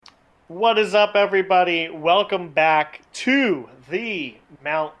What is up, everybody? Welcome back to the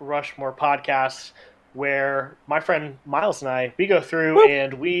Mount Rushmore podcast, where my friend Miles and we go through Woo!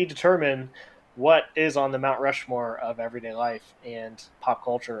 and we determine what is on the Mount Rushmore of everyday life and pop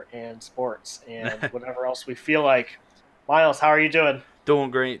culture and sports and whatever else we feel like. Miles, how are you doing?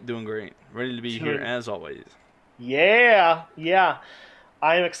 Doing great, doing great. Ready to be here Doing, as always. yeah.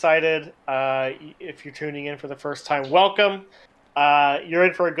 I am excited. If you're tuning in for the first time, welcome. You're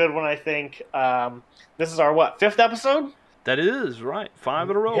in for a good one, I think. This is our fifth episode? That is right. 5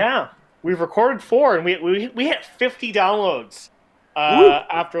 in a row. Yeah, we've recorded four, and we hit 50 downloads Woo!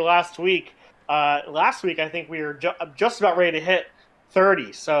 after last week. Last week, I think we were just about ready to hit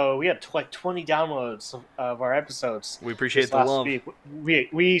 30, so we had like 20 downloads of our episodes. We appreciate the love. Week.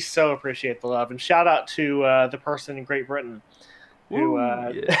 We so appreciate the love, and shout out to the person in Great Britain who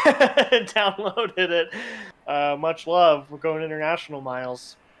downloaded it. Much love. We're going international,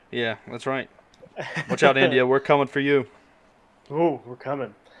 Miles. Yeah, that's right. Watch out, India. We're coming for you. Ooh, we're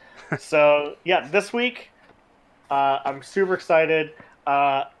coming. So, yeah, this week, I'm super excited.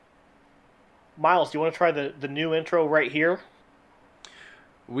 Miles, do you want to try the new intro right here?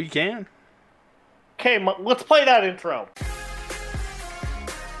 We can. Okay, let's play that intro.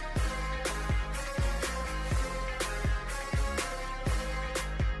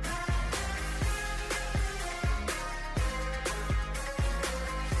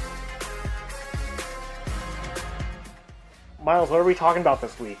 Miles, what are we talking about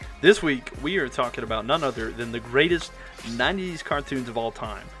this week? This week, we are talking about none other than the greatest 90s cartoons of all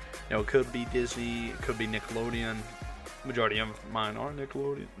time. You know, it could be Disney, it could be Nickelodeon. Majority of mine are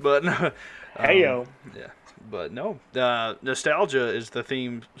Nickelodeon. But, Heyo. Yeah, but no. Nostalgia is the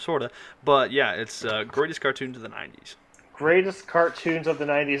theme, sort of. But, yeah, it's greatest cartoons of the 90s. Greatest cartoons of the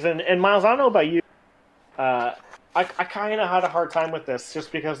 90s. And Miles, I don't know about you. I kind of had a hard time with this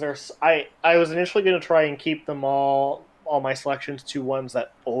just because I was initially going to try and keep them all my selections to ones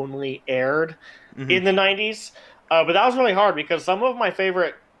that only aired in the 90s. But that was really hard because some of my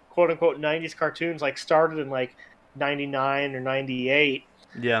favorite quote-unquote 90s cartoons like started in like 99 or 98.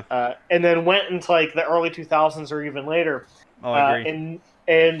 Yeah. And then went into like the early 2000s or even later. Oh, I agree.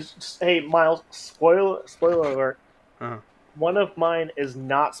 And hey, Miles, spoiler alert. Uh-huh. One of mine is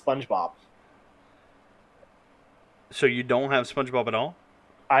not SpongeBob. So you don't have SpongeBob at all?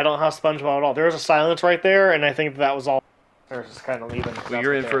 I don't have SpongeBob at all. There was a silence right there, and I think that was all. I was just kind of leaving. Well,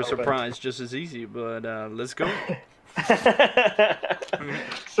 you're in for a surprise just as easy, but let's go.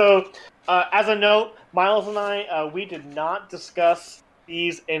 So, as a note, Miles and I, we did not discuss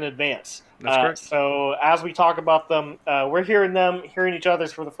these in advance. That's correct. So, as we talk about them, we're hearing each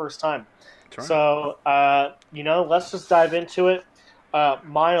other's for the first time. That's right. So, let's just dive into it.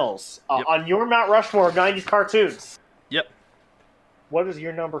 Miles, Yep. On your Mount Rushmore of 90s cartoons. Yep. What is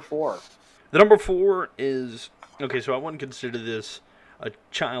your number 4? The number 4 is... Okay, so I wouldn't consider this a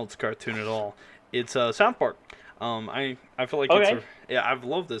child's cartoon at all. It's South Park. I feel like I've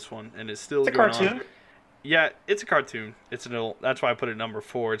loved this one, and it's still It's a going cartoon. on. Yeah, it's a cartoon. It's an adult. That's why I put it number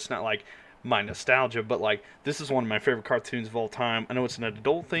 4. It's not like my nostalgia, but like this is one of my favorite cartoons of all time. I know it's an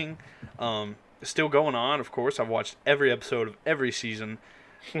adult thing. It's still going on, of course. I've watched every episode of every season.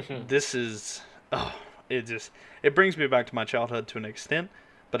 This is it brings me back to my childhood to an extent,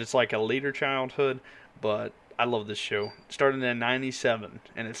 but it's like a later childhood. But I love this show. It started in '97,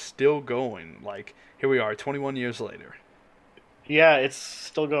 and it's still going. Like, here we are, 21 years later. Yeah, it's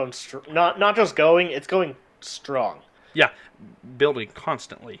still going. Not just going; it's going strong. Yeah, building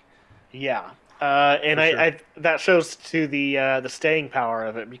constantly. Yeah, and For sure. I that shows to the staying power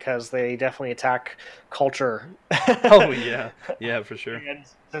of it because they definitely attack culture. Oh yeah, for sure. And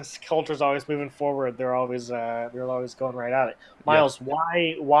since culture's always moving forward, they're always going right at it. Miles,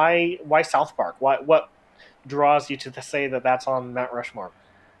 why South Park? What draws you to say that that's on Mount Rushmore?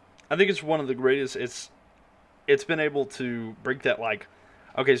 I think it's one of the greatest. It's been able to break that, like,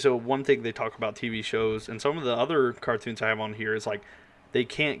 okay, so one thing they talk about TV shows and some of the other cartoons I have on here is like they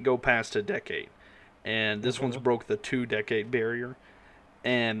can't go past a decade, and this one's broke the 2-decade barrier,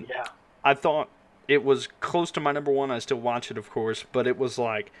 and Yeah. I thought it was close to my number 1. I still watch it, of course, but it was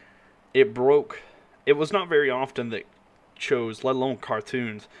like it broke. It was not very often that shows, let alone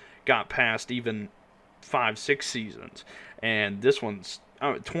cartoons, got past even 5-6 seasons, and this one's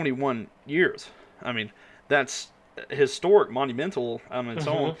 21 years. I mean, that's historic, monumental on its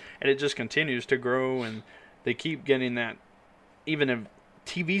own, and it just continues to grow, and they keep getting that. Even if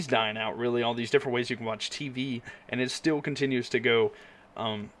TV's dying out, really, all these different ways you can watch TV, and it still continues to go.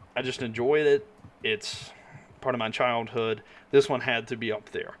 I just enjoy it. It's part of my childhood. This one had to be up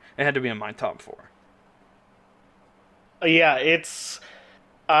there. It had to be in my top 4. Yeah, it's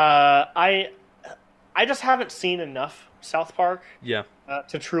I just haven't seen enough South Park Yeah.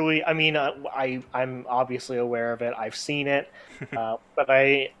 to truly. I mean, I'm obviously aware of it. I've seen it, but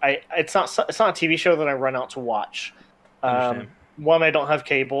it's not a TV show that I run out to watch. Understand. One, I don't have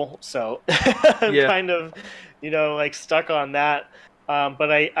cable, so I'm Yeah. kind of, like stuck on that.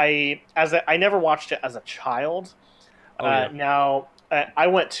 But I never watched it as a child. Oh yeah. Now I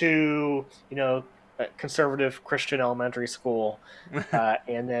went to a conservative Christian elementary school,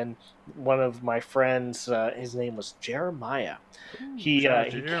 and then one of my friends, his name was Jeremiah. Ooh, He shout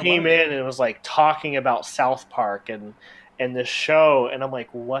out to he came Jeremiah. in and was like talking about South Park and this show, and I'm like,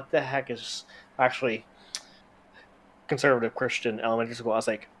 what the heck is actually conservative Christian elementary school? I was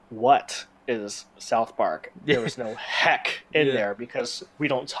like, what is South Park? There was no heck in Yeah. there because we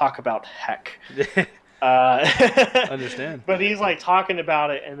don't talk about heck. Yeah. Uh, Understand. but he's like talking about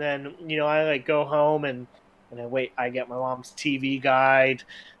it, and then I like go home and I wait. I get my mom's TV guide,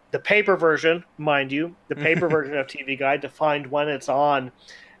 the paper version, mind you, the paper version of TV guide to find when it's on.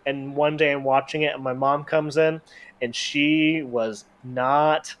 And one day I'm watching it, and my mom comes in, and she was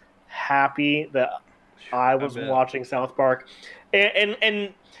not happy that I I was bet. watching South Park,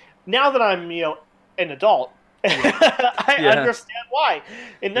 and now that I'm an adult, Yeah. I Yeah. understand why.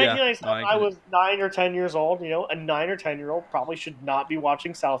 In Yeah. No, 1997, I I get it. was 9 or 10 years old. A 9 or 10 year old probably should not be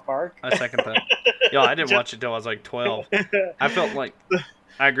watching South Park. I second that. Yo, I didn't Just, watch it till I was like 12. I felt like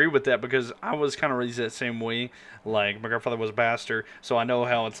I agree with that because I was kind of raised that same way. Like my grandfather was a pastor, so I know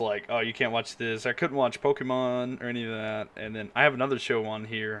how it's like. Oh, you can't watch this. I couldn't watch Pokemon or any of that. And then I have another show on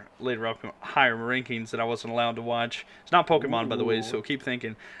here later up in higher rankings that I wasn't allowed to watch. It's not Pokemon, by the way. ooh, So keep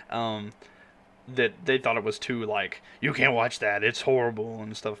thinking. That they thought it was too like you can't watch that. It's horrible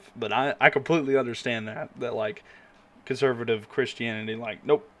and stuff. But I completely understand that like conservative Christianity like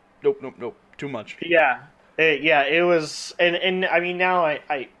nope, too much. yeah, it was, and I mean now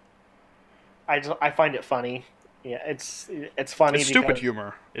I find it funny. Yeah, it's funny It's stupid because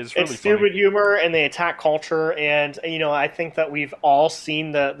humor. It's it's really funny. stupid humor, and they attack culture. And I think that we've all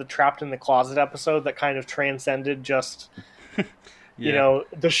seen the trapped in the closet episode that kind of transcended just Yeah.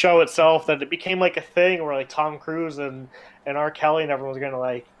 the show itself, that it became like a thing where like Tom Cruise and R. Kelly and everyone's gonna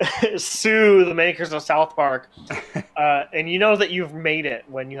like sue the makers of South Park, and that you've made it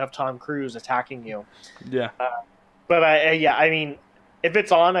when you have Tom Cruise attacking you. Yeah. But yeah, I mean, if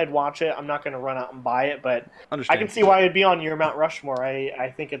it's on, I'd watch it. I'm not gonna run out and buy it, but I can Understand. see why it'd be on your Mount Rushmore.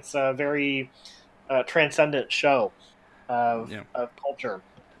 I think it's a very transcendent show of Yeah. culture.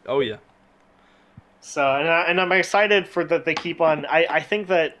 Oh yeah. So, and I'm excited for that they keep on. I think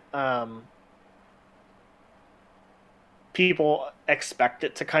that people expect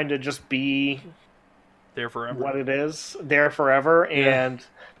it to kind of just be There forever. what it is, there forever, Yeah. and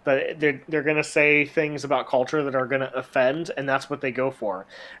that they're gonna say things about culture that are gonna offend, and that's what they go for.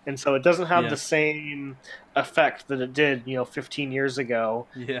 And so it doesn't have Yeah. the same effect that it did, 15 years ago.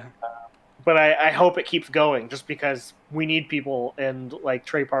 Yeah. But I hope it keeps going, just because we need people and like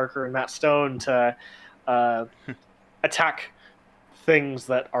Trey Parker and Matt Stone to uh, attack things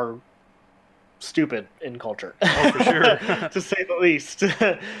that are stupid in culture, Oh, for sure. to say the least.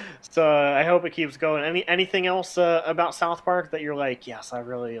 So I hope it keeps going. Anything else about South Park that you're like, yes, I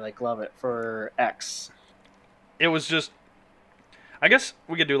really love it for X? It was just. I guess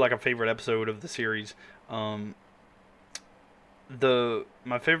we could do like a favorite episode of the series. Um,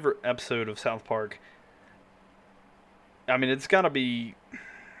 my favorite episode of South Park. I mean, it's got to be.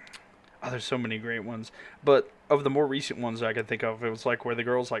 Oh, there's so many great ones, but of the more recent ones I can think of, it was like where the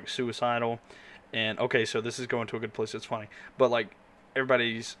girl's like suicidal, and okay, so this is going to a good place. It's funny, but like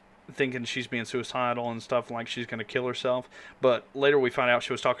everybody's thinking she's being suicidal and stuff, like she's gonna kill herself. But later we find out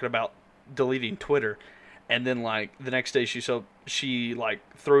she was talking about deleting Twitter, and then like the next day she like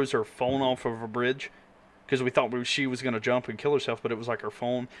throws her phone off of a bridge because we thought she was gonna jump and kill herself, but it was like her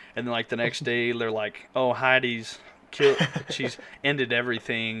phone. And then like the next day they're like, oh, Heidi's she's ended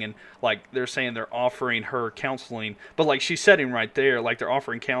everything, and like they're saying they're offering her counseling, but like she's sitting right there, like they're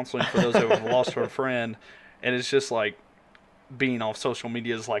offering counseling for those who have lost a friend, and it's just like being off social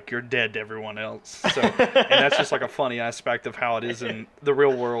media is like you're dead to everyone else. So, and that's just like a funny aspect of how it is in the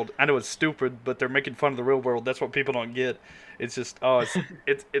real world. I know it's stupid, but they're making fun of the real world. That's what people don't get. It's just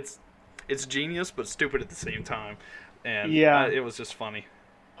it's genius, but stupid at the same time, and Yeah. it was just funny.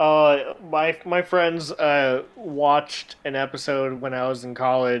 My friends watched an episode when I was in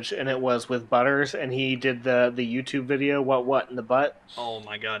college, and it was with Butters, and he did the YouTube video, what in the butt. Oh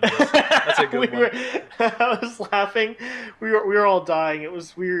my god, yes. That's a good one. I was laughing. We were all dying.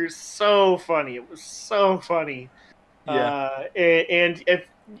 We were so funny. It was so funny. Yeah. And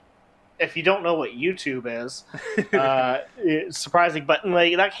if you don't know what YouTube is, it's surprising. But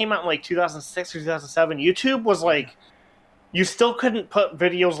like that came out in like 2006 or 2007. YouTube was like you still couldn't put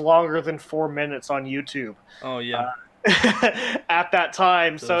videos longer than 4 minutes on YouTube. Oh yeah. At that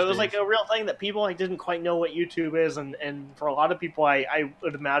time, so Those it was like days. a real thing that people like didn't quite know what YouTube is, and for a lot of people, I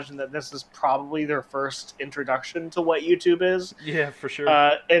would imagine that this is probably their first introduction to what YouTube is. Yeah, for sure.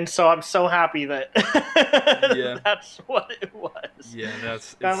 And so I'm so happy that Yeah. that's what it was. Yeah, That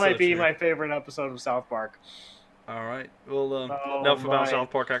it's might so be true. my favorite episode of South Park. All right. Well, Oh enough about my! South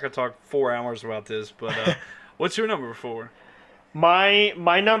Park. I could talk 4 hours about this, but what's your number 4? My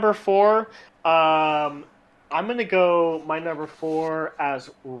number 4. I'm gonna go my number 4 as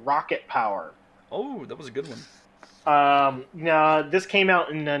Rocket Power. Oh, that was a good one. Now this came out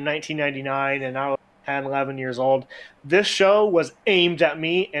in 1999, and I was 10, 11 years old. This show was aimed at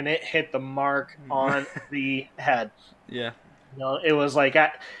me, and it hit the mark on the head. Yeah. It was like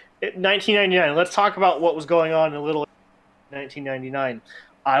at 1999. Let's talk about what was going on in a little 1999.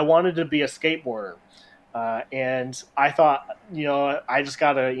 I wanted to be a skateboarder, and I thought, I just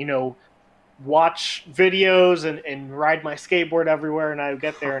gotta, watch videos and ride my skateboard everywhere, and I would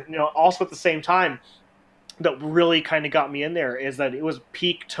get there. Also at the same time, that really kind of got me in there is that it was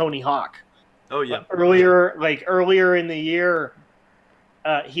peak Tony Hawk. Oh yeah. Earlier in the year,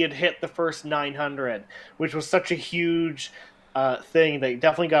 he had hit the first 900, which was such a huge thing that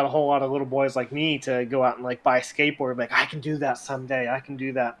definitely got a whole lot of little boys like me to go out and like buy a skateboard. Like, I can do that someday. I can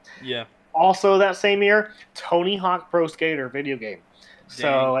do that. Yeah. Also, that same year, Tony Hawk Pro Skater video game. So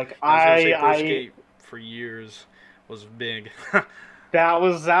Dang. like Pro Skate for years was big. that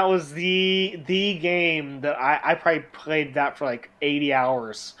was the game that I probably played that for like 80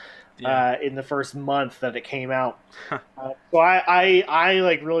 hours in the first month that it came out. So I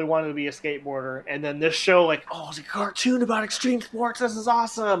like really wanted to be a skateboarder, and then this show like, oh, it's a cartoon about extreme sports. This is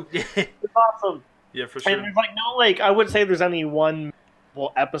awesome. It's awesome. Yeah, for sure. And there's like no like I wouldn't say there's any one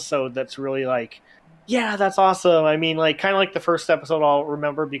episode that's really like, yeah, that's awesome. I mean, like kind of like the first episode I'll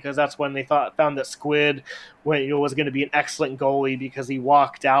remember because that's when they found that Squid was going to be an excellent goalie because he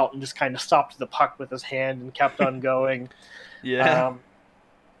walked out and just kind of stopped the puck with his hand and kept on going. Yeah.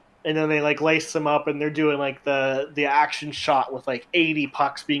 And then they like lace him up and they're doing like the action shot with like 80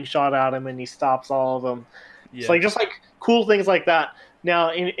 pucks being shot at him and he stops all of them. Yeah. It's like just like cool things like that.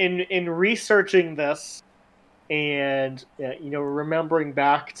 Now in researching this, and remembering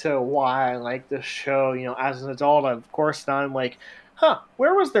back to why I like this show, as an adult, of course now I'm like,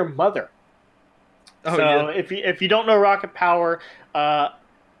 where was their mother? Oh, so yeah. if you don't know Rocket Power,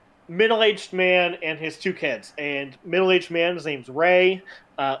 middle-aged man and his 2 kids, and middle-aged man, his name's Ray,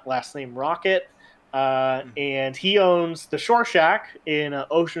 last name Rocket, and he owns the Shore Shack in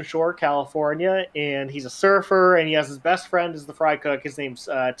Ocean Shore, California, and he's a surfer, and he has his best friend is the fry cook. His name's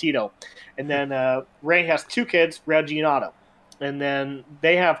Tito. And then Ray has 2 kids, Reggie and Otto. And then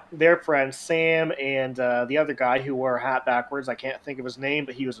they have their friends, Sam and the other guy who wore a hat backwards. I can't think of his name,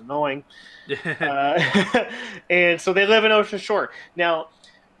 but he was annoying. And so they live in Ocean Shore. Now,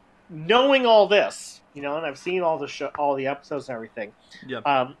 knowing all this, and I've seen all the episodes and everything,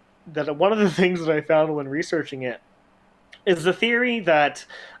 that one of the things that I found when researching it is the theory that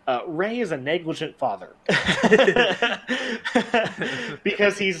Ray is a negligent father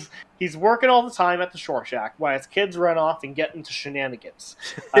because he's working all the time at the Shore Shack while his kids run off and get into shenanigans,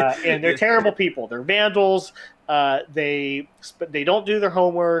 and they're terrible people. They're vandals. They don't do their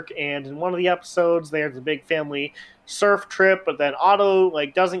homework, and in one of the episodes, there's a big family surf trip, but then Otto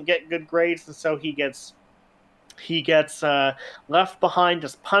doesn't get good grades, and so he gets left behind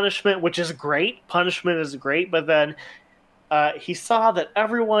as punishment, which is great. Punishment is great, but then he saw that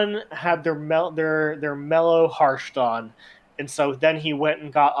everyone had their mellow harshed on, and so then he went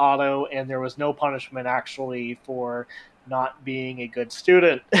and got Otto, and there was no punishment actually for not being a good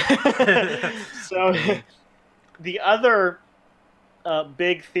student. So the other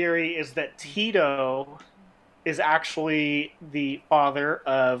big theory is that Tito is actually the father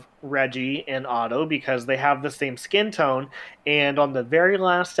of Reggie and Otto because they have the same skin tone. And on the very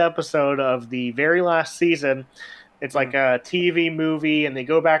last episode of the very last season, it's like a TV movie, and they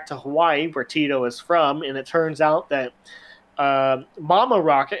go back to Hawaii, where Tito is from, and it turns out that Mama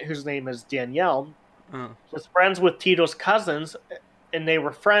Rocket, whose name is Danielle, was friends with Tito's cousins, and they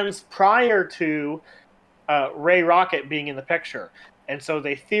were friends prior to Ray Rocket being in the picture. And so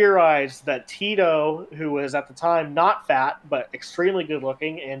they theorized that Tito, who was at the time not fat, but extremely good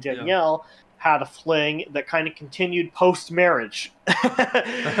looking, and Danielle had a fling that kind of continued post-marriage.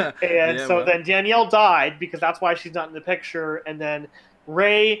 Then Danielle died because that's why she's not in the picture. And then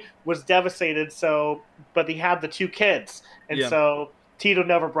Ray was devastated, but he had the 2 kids. And so Tito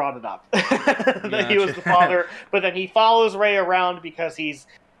never brought it up that he was the father, but then he follows Ray around because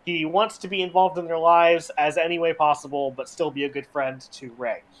he wants to be involved in their lives as any way possible, but still be a good friend to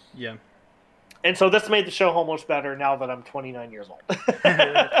Ray. Yeah. And so this made the show almost better now that I'm 29 years old.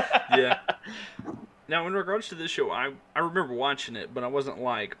 Yeah. Now, in regards to this show, I remember watching it, but I wasn't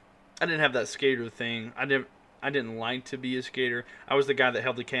like, I didn't have that skater thing. I didn't like to be a skater. I was the guy that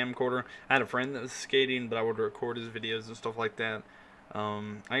held the camcorder. I had a friend that was skating, but I would record his videos and stuff like that. I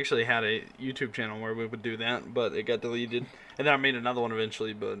actually had a YouTube channel where we would do that, but it got deleted. And then I made another one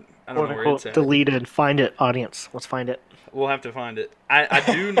eventually, but I don't know where it's at. Deleted. Find it, audience. Let's find it. We'll have to find it. I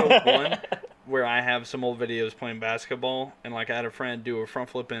do know one where I have some old videos playing basketball, and like I had a friend do a front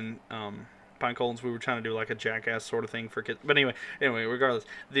flip in pine cones. We were trying to do like a jackass sort of thing for kids. But anyway, regardless,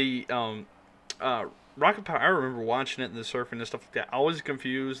 the Rocket Power, I remember watching it and the surfing and stuff like that. I always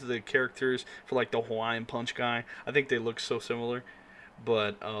confuse the characters for like the Hawaiian Punch guy. I think they look so similar.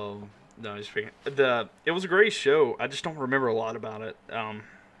 But no, just speaking. It was a great show. I just don't remember a lot about it.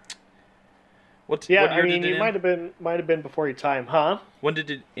 What year did it end? might have been before your time, huh? When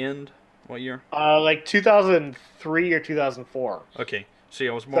did it end? What year? Like 2003 or 2004. Okay, see,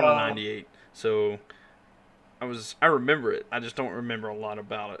 I was born in '98, so I remember it. I just don't remember a lot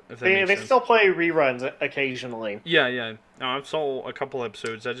about it. If that makes sense. They still play reruns occasionally. Yeah. No, I saw a couple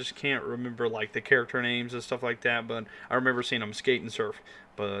episodes. I just can't remember like the character names and stuff like that. But I remember seeing them skate and surf.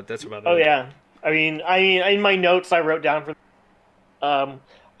 But that's about it. Oh yeah, I mean, in my notes I wrote down for. I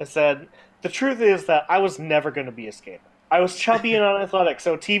said the truth is that I was never going to be a skater. I was chubby and unathletic,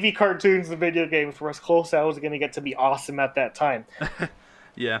 so TV cartoons and video games were as close as I was going to get to be awesome at that time.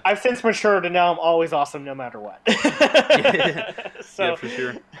 Yeah. I've since matured, and now I'm always awesome no matter what. So, yeah, for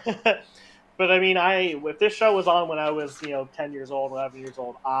sure. But I mean, if this show was on when I was 10 years old, 11 years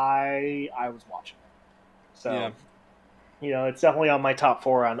old, I was watching it. So, it's definitely on my top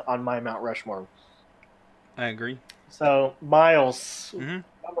 4 on my Mount Rushmore. I agree. So, Miles,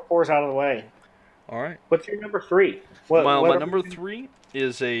 number 4 is out of the way. All right. What's your number 3? My number 3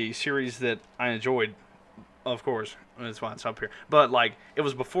 is a series that I enjoyed, of course. That's why it's up here. But, like, it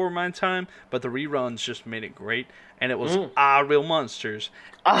was before my time, but the reruns just made it great. And it was Real Monsters.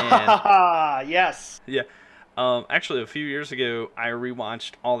 Yes. Yeah. Actually, a few years ago, I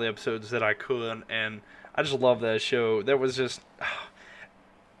rewatched all the episodes that I could, and I just love that show. That was just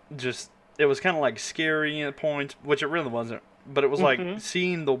it was kind of like scary at points, which it really wasn't. But it was like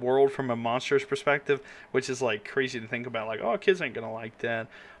seeing the world from a monster's perspective, which is like crazy to think about. Like, oh, kids ain't gonna like that.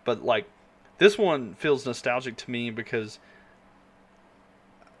 But like, this one feels nostalgic to me because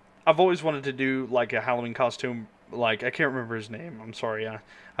I've always wanted to do like a Halloween costume. Like, I can't remember his name. I'm sorry,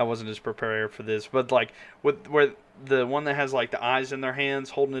 I wasn't as prepared for this. But like, where the one that has like the eyes in their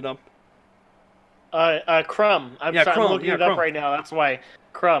hands, holding it up. Crumb. I'm looking it up right now. That's why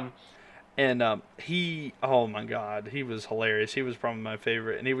Crumb. And oh my god, he was hilarious. He was probably my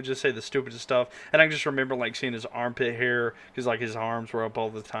favorite, and he would just say the stupidest stuff. And I just remember like seeing his armpit hair because like his arms were up all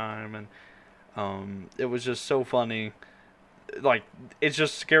the time, and it was just so funny. Like, it's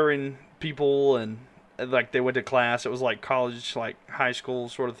just scaring people, and like they went to class. It was like college, like high school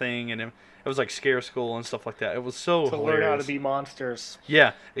sort of thing, and it was like scare school and stuff like that. It was so hilarious. To learn how to be monsters.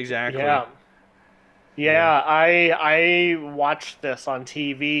 Yeah, exactly. Yeah. I watched this on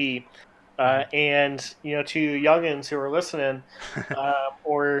TV. And to youngins who are listening,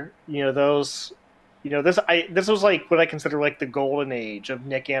 or those, this was like what I consider like the golden age of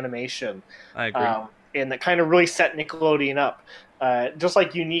Nick animation. I agree. And that kind of really set Nickelodeon up, just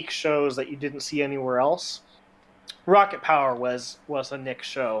like unique shows that you didn't see anywhere else. Rocket Power was a Nick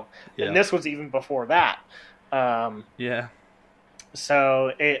show, and this was even before that.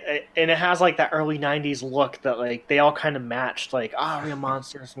 So it has like that early '90s look that like they all kind of matched, like Real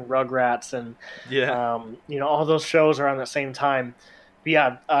Monsters and Rugrats and all those shows around the same time.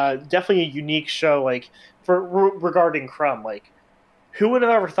 But definitely a unique show. Like regarding Crumb, like who would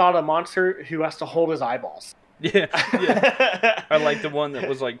have ever thought a monster who has to hold his eyeballs? Yeah. I like the one that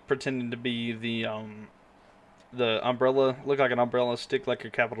was like pretending to be the umbrella, looked like an umbrella stick, like a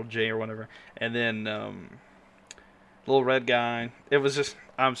capital J or whatever, and then little red guy. It was just,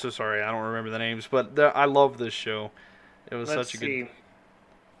 I'm so sorry, I don't remember the names, but I love this show. It was such a good.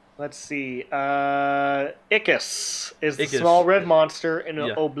 Let's see. Ickis is the small red monster, and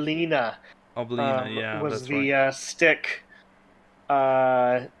Oblina. Was the stick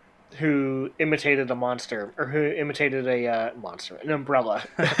who imitated a monster, or who imitated a monster, an umbrella.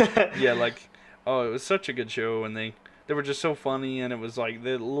 Yeah, like, it was such a good show, and they were just so funny, and it was like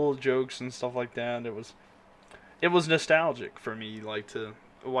the little jokes and stuff like that. It was nostalgic for me, like, to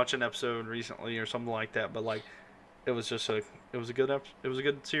watch an episode recently or something like that. But like, it was just a It was a good it was a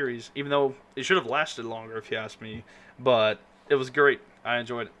good series, even though it should have lasted longer, if you ask me. But it was great. I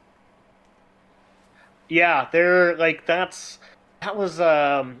enjoyed it. Yeah, they're like that was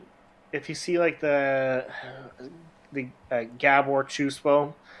if you see like the Gabor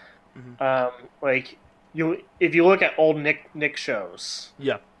Chuspo, Hmm. um like you if you look at old Nick shows,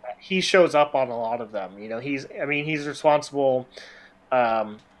 Yeah. he shows up on a lot of them. You know, he's responsible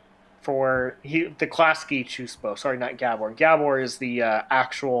um the Klasky Chuspo. Sorry, not Gabor. Gabor is the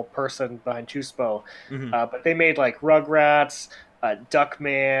actual person behind Chuspo. Hmm. But they made like Rugrats,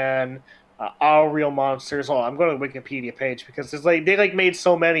 Duckman, All Real Monsters. Oh, I'm going to the Wikipedia page because it's like they like made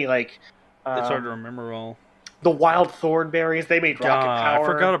so many like It's hard to um, remember all. the Wild Thornberries. They made Rocket God, I Power.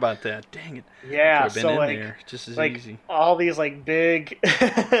 forgot about that. Dang it. Could Yeah, have been so in there just as like easy. all these like big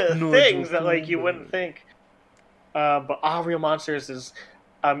Nigel things that like you wouldn't Thornberry. think. But All Real Monsters is,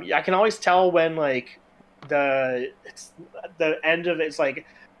 I can always tell when like it's the end of it's like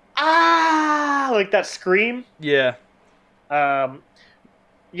like that scream. Yeah. Um,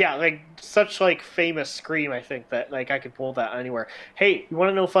 yeah, like such like famous scream. I think that like I could pull that anywhere. Hey, you want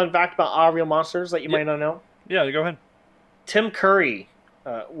to know a fun fact about All Real Monsters that you Yeah. might not know? Yeah, go ahead. Tim Curry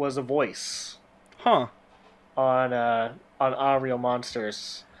was a voice Huh. on All Real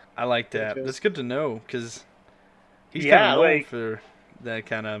Monsters. I like Which that. is That's good to know because he's kind yeah, of known like for that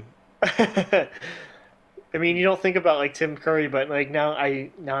kind of. I mean, you don't think about like Tim Curry, but like now I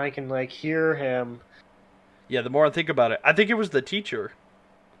can like hear him. Yeah, the more I think about it, I think it was the teacher.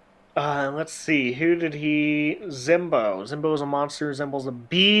 Let's see, who did he? Zimbo. Zimbo is a monster. Resembles a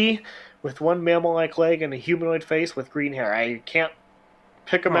bee with one mammal-like leg and a humanoid face with green hair. I can't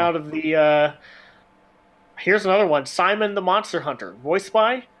pick him Huh. out of the. Here's another one: Simon the Monster Hunter, voiced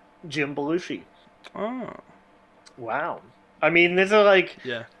by Jim Belushi. Oh. Wow. I mean, these are like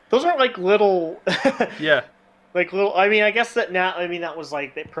Yeah. those aren't like little. Yeah. Like little, I mean, I guess that now. I mean, that was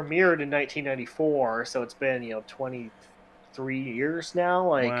like it premiered in 1994, so it's been 23 years now.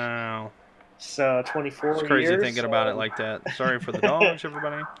 Like Wow. so, 24 It's crazy years. thinking about it like that. Sorry for the dogs,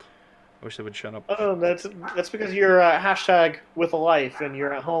 everybody. I wish they would shut up. Oh, that's because you're hashtag with a life and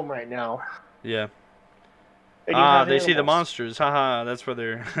you're at home right now Yeah. and you have They see the animals. monsters. Haha, that's where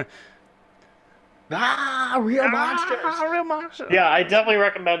they're. Real monsters. Real monsters. Yeah, I definitely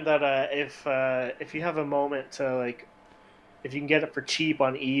recommend that if you have a moment to like, if you can get it for cheap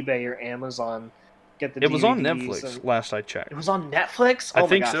on eBay or Amazon, get the It was on DVDs. Netflix And last I checked. it was on Netflix. I Oh my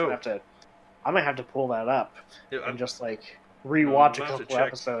think gosh, so. I might have to pull that up and just like rewatch a about to couple check.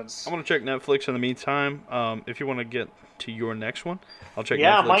 episodes. I'm gonna check Netflix in the meantime. If you want to get to your next one, I'll check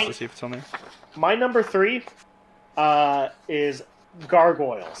Yeah, Netflix to see if it's on there. My number 3 is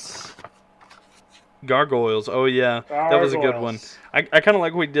Gargoyles. Gargoyles. Oh yeah, that was a good one. Gargoyles. I kind of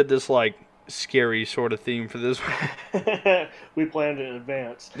like we did this like scary sort of theme for this one. We planned it in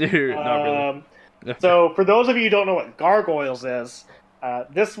advance. Dude, not really. So, for those of you who don't know what Gargoyles is,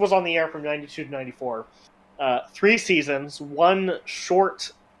 this was on the air from 92 to 94. 3 seasons, one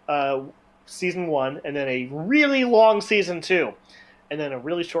short season 1, and then a really long season 2, and then a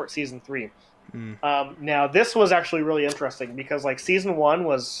really short season 3. Now, this was actually really interesting because, like, season 1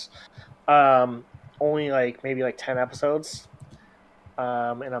 was only, like, maybe, like, 10 episodes.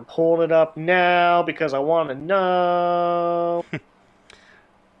 And I'm pulling it up now because I want to know.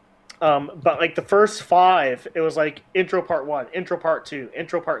 But like the first 5, it was like intro part 1, intro part 2,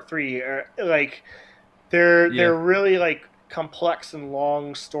 intro part 3. Or, like they're really like complex and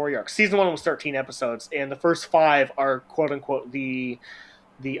long story arcs. Season 1 was 13 episodes, and the first 5 are quote unquote the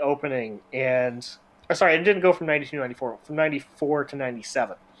opening. And sorry, it didn't go from 92 to 94, from 94 to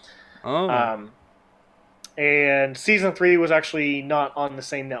 97. Oh. And season 3 was actually not on the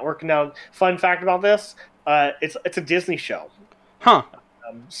same network. Now, fun fact about this: it's a Disney show. Huh.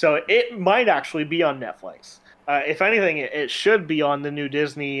 So it might actually be on Netflix. If anything, it should be on the new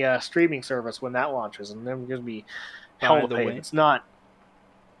Disney streaming service when that launches, and then going to be hell to pay. It's not.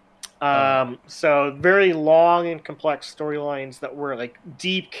 So very long and complex storylines that were like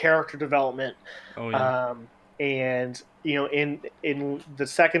deep character development. Oh yeah. And in the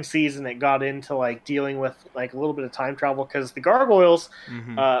second season, it got into like dealing with like a little bit of time travel because the Gargoyles,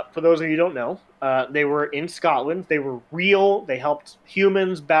 for those of you who don't know, they were in Scotland. They were real. They helped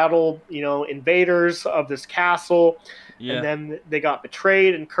humans battle, invaders of this castle. Yeah. And then they got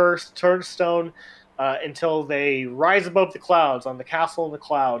betrayed and cursed, turned to stone, until they rise above the clouds on the castle in the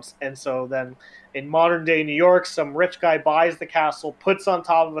clouds. And so then in modern day New York, some rich guy buys the castle, puts on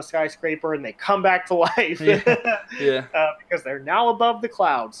top of a skyscraper, and they come back to life. Yeah. Because they're now above the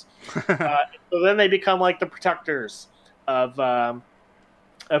clouds. So then they become like the protectors of New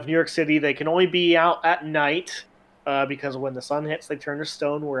York City. They can only be out at night. because when the sun hits, they turn to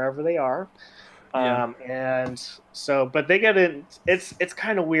stone wherever they are. Yeah. And so, but they get in. It's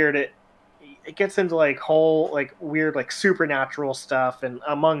kind of weird. It gets into like whole like weird like supernatural stuff and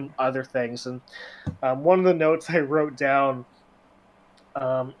among other things. And one of the notes I wrote down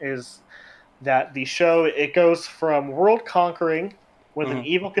is that the show it goes from world conquering with an Uh-huh.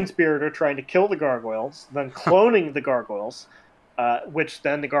 evil conspirator trying to kill the gargoyles, then cloning the gargoyles, which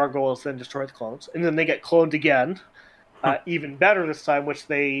then the gargoyles then destroy the clones, and then they get cloned again, even better this time, which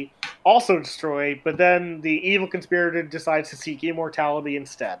they also destroy. But then the evil conspirator decides to seek immortality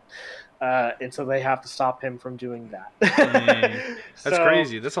instead, and so they have to stop him from doing that. Dang. That's So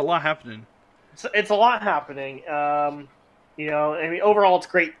crazy. That's a lot happening. it's a lot happening. I mean, overall, it's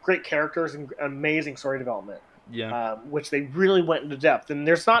great characters and amazing story development, Yeah. which they really went into depth. And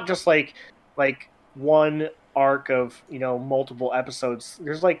there's not just like one arc of multiple episodes.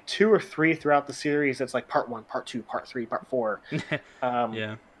 There's like 2 or 3 throughout the series. It's like part 1, part 2, part 3, part 4.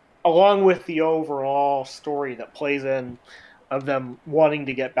 Yeah. Along with the overall story that plays in of them wanting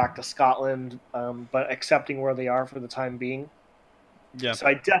to get back to Scotland, but accepting where they are for the time being. Yeah. So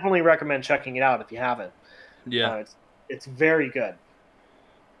I definitely recommend checking it out if you haven't. Yeah. It's very good.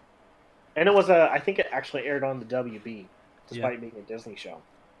 And it was I think it actually aired on the WB, despite being a Disney show.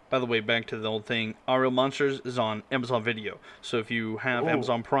 By the way, back to the old thing, Our Real Monsters is on Amazon Video. So if you have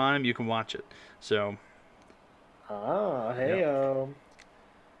Amazon Prime, you can watch it. So. Hey.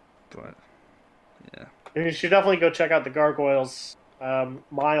 But, yeah. And you should definitely go check out the Gargoyles,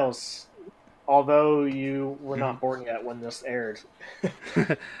 Miles. Although you were not born yet when this aired.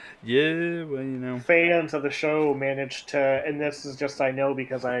 Yeah, well, Fans of the show managed to, and this is just I know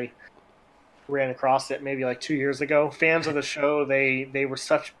because I ran across it maybe like 2 years ago. Fans of the show, they were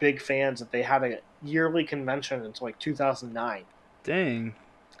such big fans that they had a yearly convention until like 2009. Dang,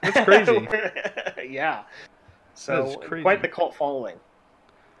 that's crazy. Yeah, so That's crazy. quite the cult following.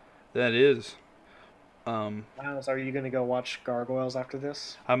 That is. Miles, are you going to go watch Gargoyles after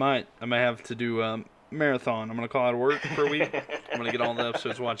this? I might have to do marathon. I'm gonna call out of work for a week. I'm gonna get all the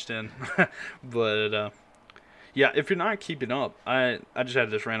episodes watched in. But yeah, if you're not keeping up, I just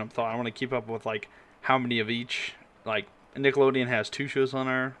had this random thought. I want to keep up with like how many of each. Like Nickelodeon has 2 shows on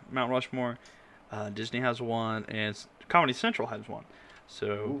our Mount Rushmore. Disney has 1, and Comedy Central has 1.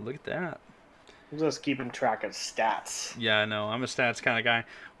 So look at that. I'm just keeping track of stats. Yeah, I know. I'm a stats kind of guy,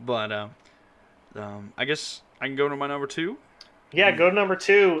 but I guess I can go to my number 2. Yeah, go to number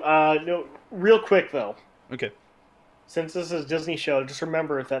 2. No, real quick though. Okay. Since this is a Disney show, just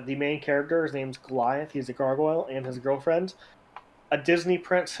remember that the main character, his name's Goliath. He's a gargoyle, and his girlfriend, a Disney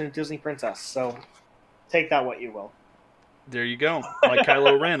prince and a Disney princess. So take that what you will. There you go. Like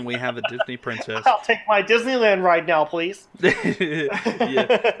Kylo Ren, we have a Disney princess. I'll take my Disneyland ride now, please.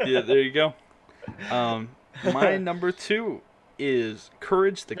 yeah, there you go. My number 2 is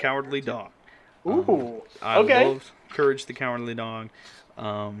Courage the Cowardly Dog. Ooh, I love Courage the Cowardly Dog.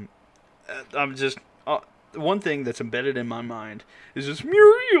 I'm just one thing that's embedded in my mind is just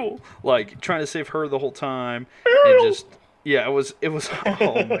Muriel, like trying to save her the whole time, and just it was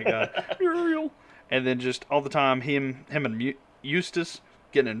oh my god, Muriel, and then just all the time him and Eustace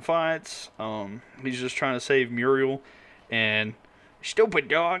getting in fights. He's just trying to save Muriel, and stupid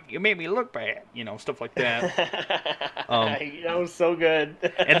dog, you made me look bad, stuff like that. So good.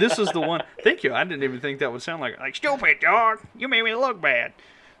 And this is the one. Thank you. I didn't even think that would sound like stupid dog. You made me look bad.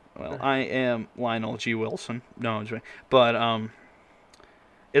 Well, I am Lionel G. Wilson. No, I'm just kidding. But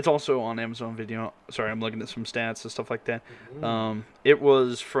it's also on Amazon Video. Sorry, I'm looking at some stats and stuff like that. It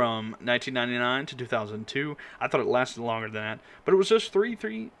was from 1999 to 2002. I thought it lasted longer than that, but it was just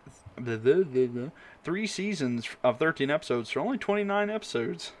three seasons of 13 episodes for only 29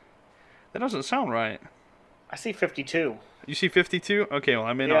 episodes. That doesn't sound right. I see 52. You see 52? Okay, well,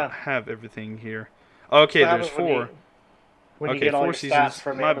 I may not have everything here. Okay, there's 4. When you get all 4 your seasons. stats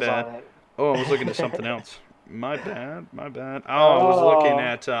from My Amazon. bad. Oh, I was looking at something else. My bad. Oh, I was looking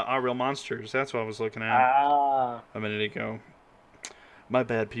at Our Real Monsters. That's what I was looking at a minute ago. My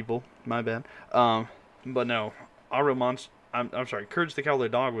bad, people. My bad. But no, Our Real Monsters. I'm sorry. Courage the Cowardly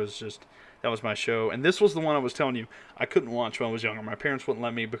Dog was just... That was my show. And this was the one I was telling you I couldn't watch when I was younger. My parents wouldn't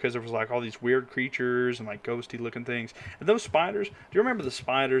let me because there was like all these weird creatures and like ghosty looking things. And those spiders, do you remember the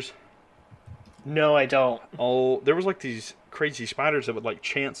spiders? No, I don't. Oh, there was like these crazy spiders that would like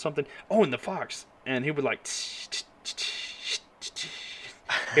chant something. Oh, and the fox. And he would like...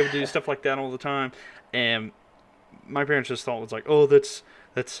 He would do stuff like that all the time. And my parents just thought it was like, oh, that's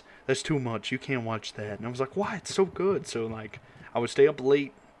too much. You can't watch that. And I was like, why? It's so good. So like I would stay up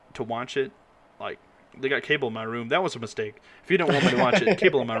late to watch it. Like, they got cable in my room. That was a mistake. If you don't want me to watch it,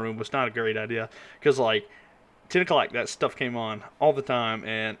 cable in my room was not a great idea. Because, like, 10 o'clock, that stuff came on all the time,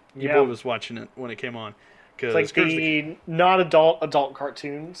 and your Yeah. boy was watching it when it came on. It's like the not adult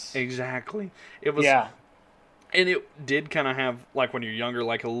cartoons. Exactly. It was, Yeah. and it did kind of have, like, when you're younger,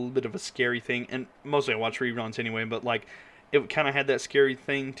 like, a little bit of a scary thing, and mostly I watch reruns anyway, but, like, it kind of had that scary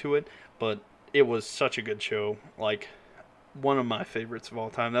thing to it, but it was such a good show. Like, one of my favorites of all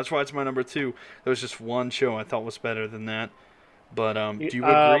time. That's why it's my number 2. There was just one show I thought was better than that. But do you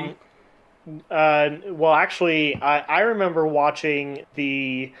agree? Well, actually, I remember watching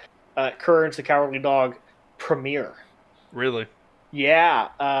the Courage the Cowardly Dog premiere. Really? Yeah,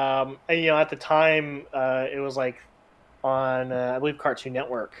 and at the time, it was like on I believe Cartoon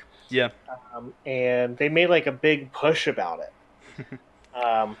Network. Yeah. And they made like a big push about it.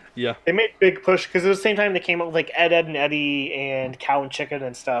 Yeah. They made a big push because at the same time they came up with like Ed, Ed and Eddie and Cow and Chicken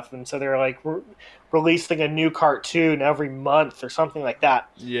and stuff, and so they're like releasing a new cartoon every month or something like that.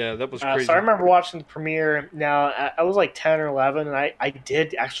 Yeah, that was crazy. So I remember watching the premiere. Now I was like 10 or 11, and I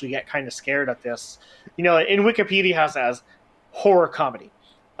did actually get kind of scared at this. In Wikipedia has it as horror comedy.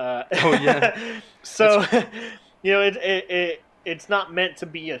 Oh yeah. So it's not meant to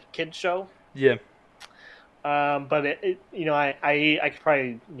be a kid show. Yeah. But I could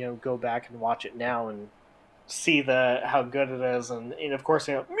probably go back and watch it now and see how good it is, and of course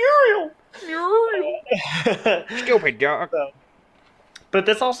Muriel. Stupid dog. But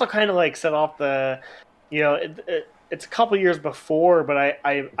this also kind of like set off the, it's a couple years before, but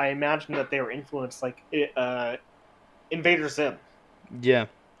I imagine that they were influenced like Invader Zim. Yeah.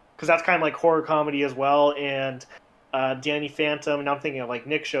 Because that's kind of like horror comedy as well, and Danny Phantom, and I'm thinking of like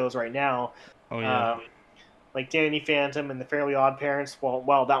Nick shows right now. Oh yeah. Like Danny Phantom and the Fairly Odd Parents.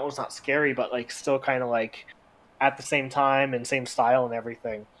 Well, that one's not scary, but like still kind of like at the same time and same style and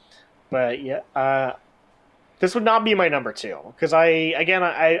everything. But yeah, this would not be my number 2 because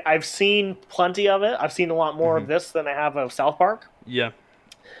I've seen plenty of it. I've seen a lot more of this than I have of South Park. Yeah.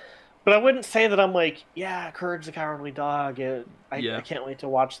 But I wouldn't say that I'm like, yeah, Courage the Cowardly Dog. I can't wait to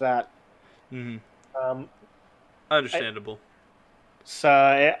watch that. Mm-hmm. Understandable.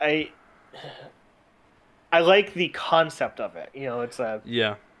 I like the concept of it. It's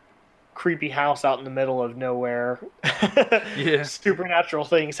a creepy house out in the middle of nowhere. Yeah. Supernatural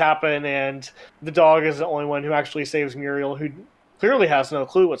things happen, and the dog is the only one who actually saves Muriel, who clearly has no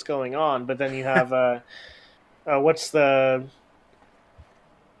clue what's going on. But then you have what's the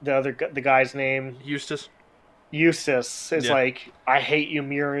guy's name? Eustace. Eustace is like, I hate you,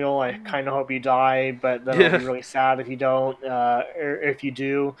 Muriel. I kind of hope you die, but then I'll be really sad if you don't, or if you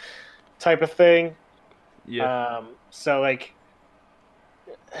do, type of thing. Yeah. So like,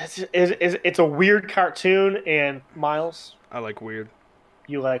 it's a weird cartoon, and Miles, I like weird.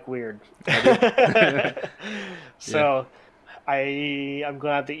 You like weird. I do. So, I'm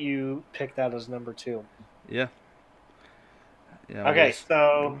glad that you picked that as number 2. Yeah. Yeah. Okay,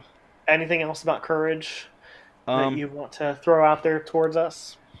 so anything else about Courage that you want to throw out there towards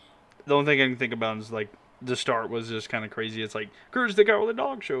us? The only thing I can think about is like the start was just kind of crazy. It's like Courage the Cowardly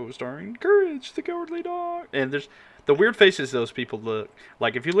Dog show starring Courage the Cowardly Dog, and there's the weird faces those people look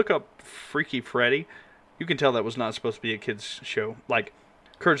like. If you look up Freaky Freddy, you can tell that was not supposed to be a kids show. Like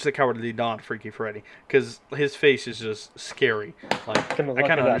Courage the Cowardly Dog, Freaky Freddy, because his face is just scary. Like I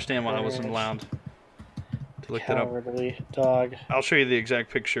kind of understand why I wasn't allowed to look that up. Cowardly Dog. I'll show you the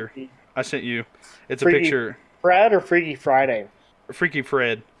exact picture I sent you. It's Freaky a picture. Fred or Freaky Friday? Freaky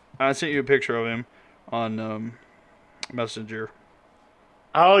Fred. I sent you a picture of him on Messenger.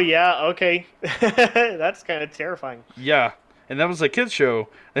 Oh yeah, okay. That's kind of terrifying. Yeah, and that was a kids show,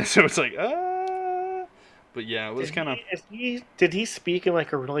 and so it's like, but yeah, it was kind of. Did he speak in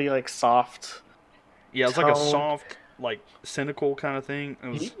like a really like soft? Yeah, it's like a soft, like cynical kind of thing. It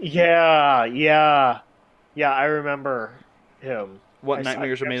was, yeah. I remember him. What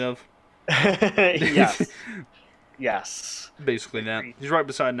nightmares are made of? Yes. Basically that. He's right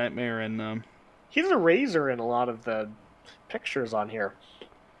beside Nightmare, and he's a razor in a lot of the pictures on here.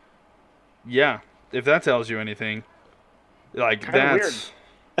 Yeah, if that tells you anything, like Kinda that's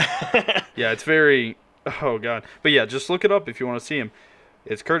weird. Yeah, it's very. Oh god, but yeah, just look it up if you want to see him.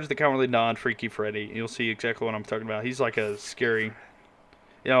 It's Courage the Cowardly Dog, Freaky Freddy. You'll see exactly what I'm talking about. He's like a scary.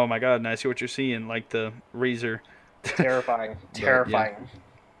 Yeah, oh my god, and I see what you're seeing, like the razor. Terrifying. Yeah.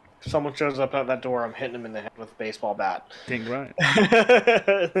 If someone shows up at that door, I'm hitting him in the head with a baseball bat. Dang right.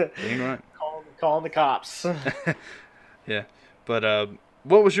 Dang right. Calling the cops. Yeah, but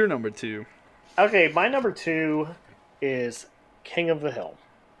what was your number 2? Okay, my number 2 is King of the Hill.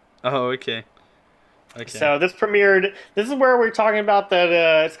 Oh, okay. So this premiered. This is where we're talking about that.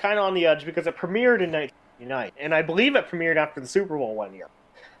 It's kind of on the edge because it premiered in 1999, and I believe it premiered after the Super Bowl one year.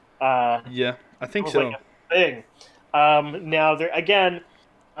 Yeah, I think so. Like thing. Now there again,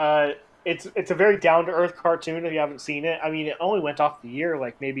 uh, it's a very down to earth cartoon. If you haven't seen it, I mean, it only went off the air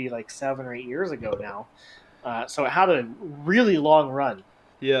like maybe like 7 or 8 years ago now. So it had a really long run.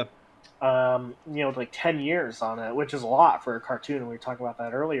 Yeah. Like 10 years on it, which is a lot for a cartoon. We were talking about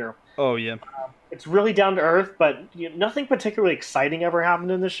that earlier. Oh yeah. It's really down to earth, but nothing particularly exciting ever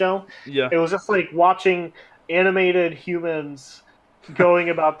happened in the show. Yeah. It was just like watching animated humans going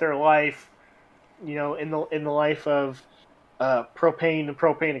about their life, in the life of propane and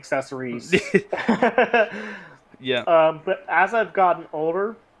propane accessories. Yeah. But as I've gotten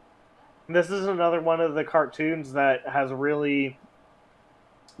older, this is another one of the cartoons that has really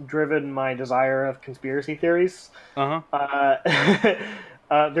driven my desire of conspiracy theories. Uh-huh.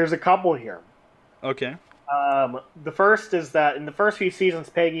 There's a couple here. Okay. The first is that in the first few seasons,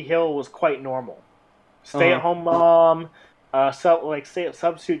 Peggy Hill was quite normal. Stay-at-home mom,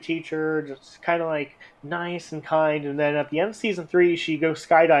 substitute teacher, just kind of like nice and kind. And then at the end of season 3, she goes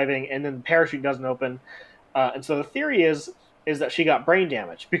skydiving, and then the parachute doesn't open. And so the theory is that she got brain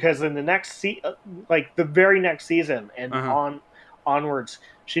damage because in the next the very next season and onwards,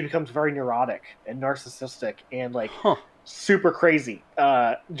 she becomes very neurotic and narcissistic and like super crazy.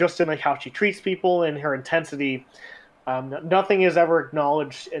 Just in like how she treats people and her intensity. Nothing is ever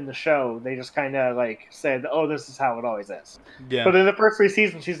acknowledged in the show. They just kind of like said, "Oh, this is how it always is." Yeah. But in the first 3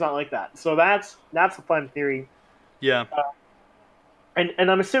 seasons, she's not like that. So that's a fun theory. Yeah.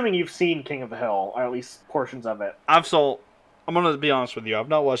 And I'm assuming you've seen King of the Hill, or at least portions of it. I'm gonna be honest with you. I've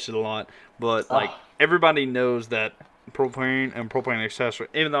not watched it a lot, but like everybody knows that propane and propane accessory.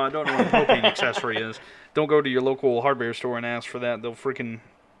 Even though I don't know what a propane accessory is, don't go to your local hardware store and ask for that. They'll freaking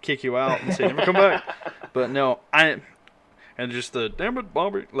kick you out and say never come back. But no, and just the damn it,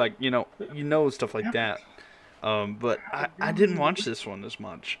 Bobby, like stuff like that. But I didn't watch this one as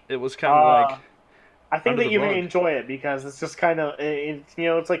much. It was kind of like. I think that you may enjoy it because it's just kind of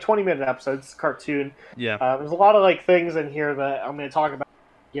it's like 20-minute episodes. It's a cartoon. Yeah. There's a lot of like things in here that I'm going to talk about,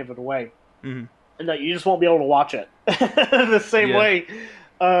 give it away, and that you just won't be able to watch it the same way.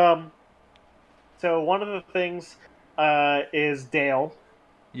 So one of the things is Dale.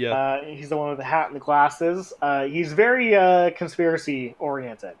 Yeah. He's the one with the hat and the glasses. He's very conspiracy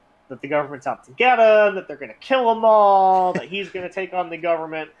oriented. That the government's out to get him. That they're going to kill them all. That he's going to take on the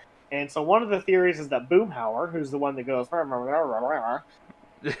government. And so one of the theories is that Boomhauer, who's the one that goes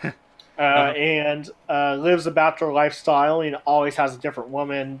and lives a bachelor lifestyle and always has a different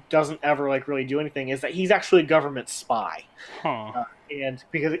woman, doesn't ever like really do anything, is that he's actually a government spy.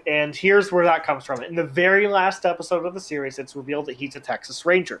 And here's where that comes from. In the very last episode of the series, it's revealed that he's a Texas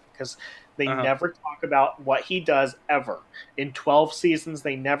Ranger because they never talk about what he does ever. In 12 seasons,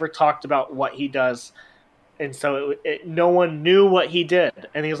 they never talked about what he does. And so no one knew what he did.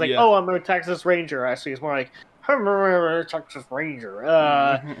 And he was like, "Oh, I'm a Texas Ranger." Actually, it's more like, "I'm a Texas Ranger."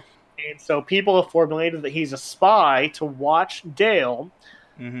 And so people have formulated that he's a spy to watch Dale,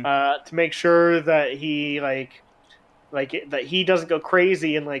 to make sure that he that he doesn't go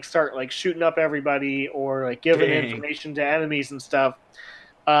crazy and like start like shooting up everybody or like giving information to enemies and stuff.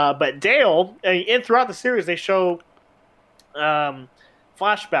 But Dale, and throughout the series, they show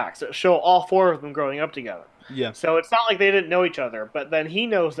flashbacks that show all 4 of them growing up together. Yeah. So it's not like they didn't know each other, but then he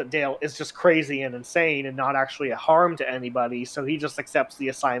knows that Dale is just crazy and insane and not actually a harm to anybody, so he just accepts the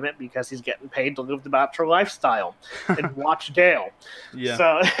assignment because he's getting paid to live the bachelor lifestyle and watch Dale. Yeah.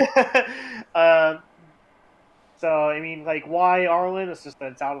 So I mean, like, why Arlen? It's just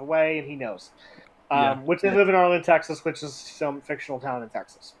that it's out of the way, and he knows. Which they live in Arlen, Texas, which is some fictional town in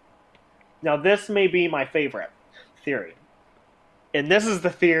Texas. Now, this may be my favorite theory. And this is the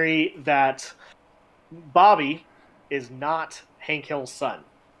theory that Bobby is not Hank Hill's son.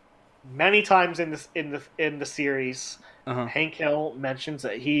 Many times in the series, Hank Hill mentions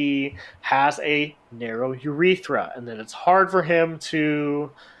that he has a narrow urethra and that it's hard for him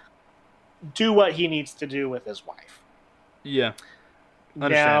to do what he needs to do with his wife. Yeah.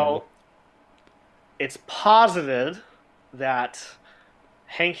 Now, it's posited that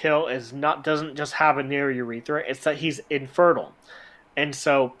Hank Hill doesn't just have a narrow urethra, it's that he's infertile. And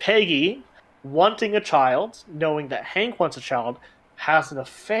so Peggy, wanting a child, knowing that Hank wants a child, has an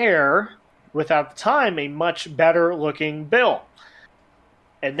affair with, at the time, a much better looking Bill.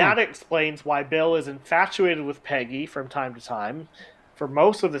 And that explains why Bill is infatuated with Peggy from time to time for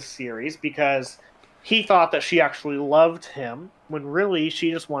most of the series, because he thought that she actually loved him when really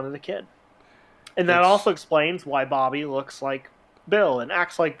she just wanted a kid. And that also explains why Bobby looks like Bill and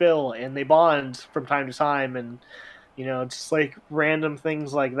acts like Bill, and they bond from time to time, and just like random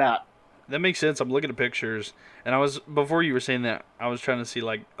things like that. That makes sense. I'm looking at pictures, and I was before you were saying that I was trying to see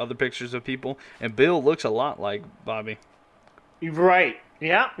like other pictures of people, and Bill looks a lot like Bobby. You're right.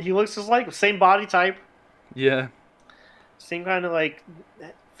 Yeah, he looks just like same body type, Yeah, same kind of like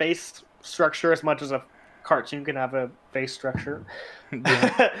face structure as much as a cartoon can have a face structure.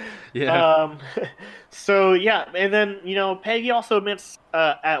 yeah, yeah. um, so yeah, and then Peggy also admits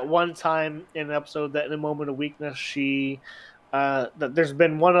at one time in an episode that in a moment of weakness that there's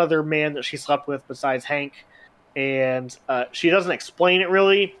been one other man that she slept with besides Hank, and she doesn't explain it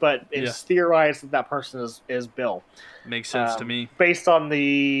really, but Yeah. it's theorized that that person is Bill, Makes sense to me. based on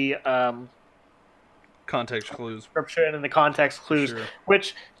the Context clues. description and the context clues. Sure.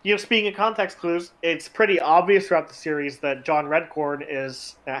 Which, speaking of context clues, it's pretty obvious throughout the series that John Redcorn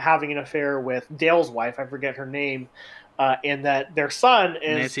is having an affair with Dale's wife. I forget her name, and that their son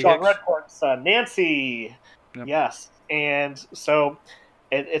is Nancy John Hicks? Redcorn's son, Nancy. Yep. Yes, and so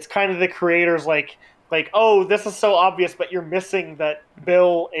it's kind of the creators like, oh, this is so obvious, but you're missing that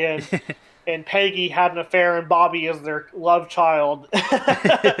Bill and Peggy had an affair, and Bobby is their love child.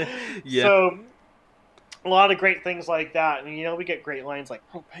 Yeah. So a lot of great things like that, and we get great lines like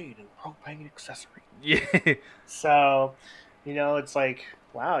propane and propane accessory. Yeah. So, it's like,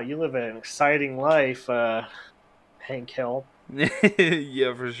 wow, you live an exciting life, Hank Hill.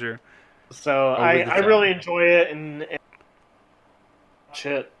 Yeah, for sure. So I really enjoy it and watch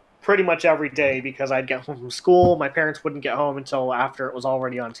it pretty much every day because I'd get home from school. My parents wouldn't get home until after it was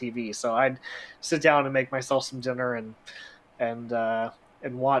already on TV. So I'd sit down and make myself some dinner and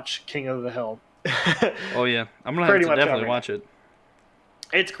watch King of the Hill. Oh yeah, I'm gonna have to definitely watch it.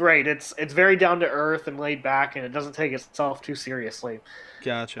 It's great. It's very down to earth and laid back, and it doesn't take itself too seriously.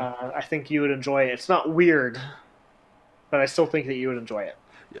 Gotcha. I think you would enjoy it. It's not weird, but I still think that you would enjoy it.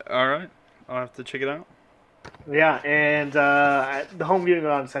 Yeah, all right, I'll have to check it out. Yeah, and the home viewing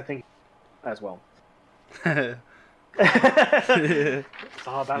audience, I think, as well. It's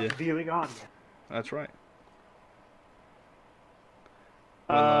all about the viewing audience. That's right.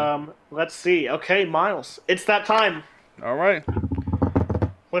 Let's see. Okay, Miles, it's that time. All right.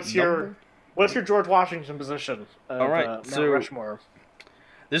 What's your George Washington position? Of, all right, Mount so Rushmore.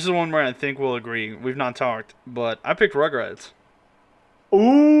 This is one where I think we'll agree. We've not talked, but I picked Rugrats.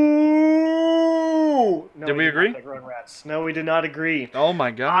 Ooh! No, Did we agree? Rugrats. No, we did not agree. Oh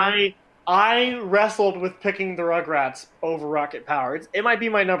my god! I wrestled with picking the Rugrats over Rocket Power. It might be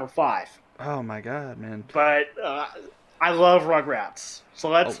my number 5. Oh my god, man! But I love Rugrats. So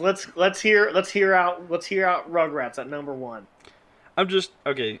let's hear out Rugrats at number 1. I'm just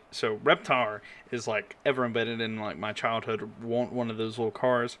okay. So Reptar is like ever embedded in like my childhood. Want one of those little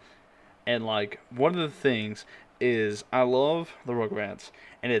cars, and like one of the things is I love the Rugrats,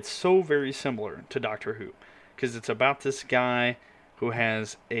 and it's so very similar to Doctor Who, because it's about this guy who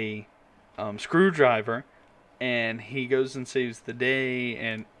has a screwdriver, and he goes and saves the day,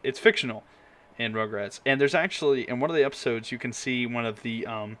 and it's fictional in Rugrats. And there's actually in one of the episodes you can see one of the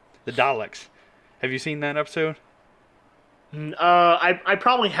Daleks. Have you seen that episode? I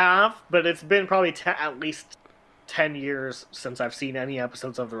probably have, but it's been probably at least 10 years since I've seen any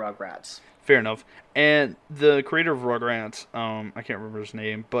episodes of the Rugrats. Fair enough. And the creator of Rugrats, I can't remember his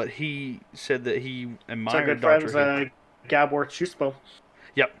name, but he said that he admired good Doctor friends, Who. Gabor Chuspo.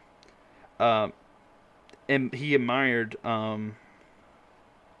 Yep. And he admired. Sorry,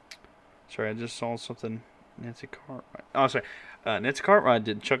 I just saw something. Nancy Cartwright. Oh, sorry. Nancy Cartwright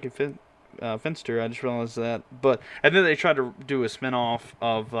did Chucky Finster. I just realized that. And then they tried to do a spinoff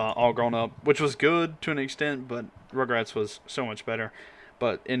of All Grown Up, which was good to an extent, but Rugrats was so much better.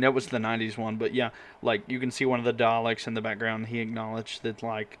 And that was the 90's one. But yeah, like you can see one of the Daleks in the background. He acknowledged that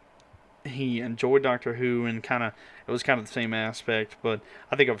like he enjoyed Doctor Who and it was kind of the same aspect. But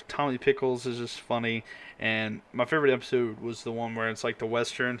I think of Tommy Pickles is just funny. And my favorite episode was the one where it's like the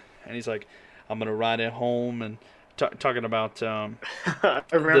Western, and he's like, I'm going to ride it home, and talking about I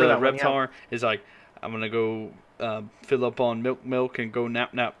remember the that one, Reptar is like, I'm going to go fill up on milk and go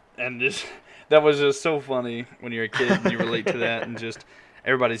nap. And just that was just so funny when you're a kid and you relate to that, and just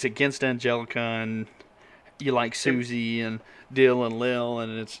everybody's against Angelica and you like Susie and Dill and Lil,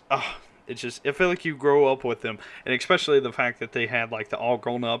 and it's just I feel like you grow up with them, and especially the fact that they had like the All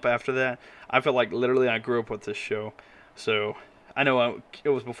Grown Up after that. I feel like literally I grew up with this show, so I know it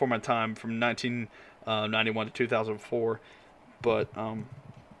was before my time from 1991 to 2004, but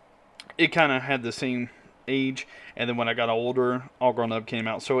it kind of had the same age, and then when I got older, All Grown Up came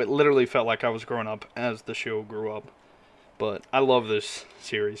out, so it literally felt like I was growing up as the show grew up. But I love this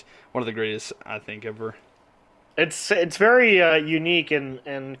series, one of the greatest I think ever. It's very unique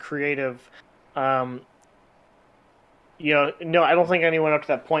and creative. no, I don't think anyone up to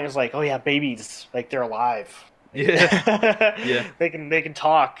that point is like, oh yeah, babies, like they're alive. Yeah, yeah, They can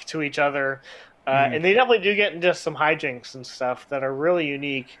talk to each other, mm, and they definitely do get into some hijinks and stuff that are really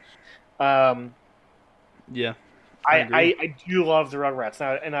unique. Um, yeah. I I, agree. I I do love the Rugrats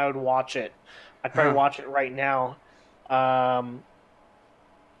now, and I would watch it. I'd probably Huh. watch it right now. Um,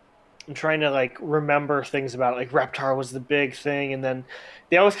 I'm trying to like remember things about it. Like Reptar was the big thing, and then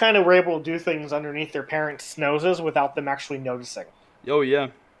they always kind of were able to do things underneath their parents' noses without them actually noticing. Oh yeah,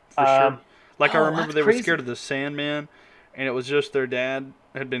 for sure. Um, Like I oh, remember that's they were scared crazy. of the Sandman, and it was just their dad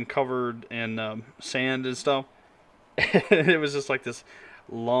had been covered in sand and stuff. It was just like this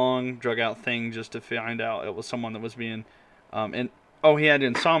long, drug out thing just to find out it was someone that was being, and oh, he had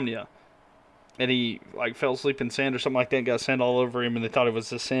insomnia, and he like fell asleep in sand or something like that, got sand all over him, and they thought it was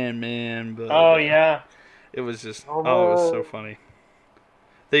the Sandman, but Oh yeah. it was just Oh oh, it was so no. funny.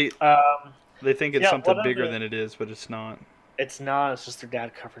 They Um, they think it's yeah. One something of bigger the than it is, but it's not. It's not. It's just their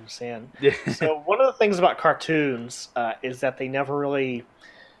dad covered in sand. Yeah, So one of the things about cartoons is that they never really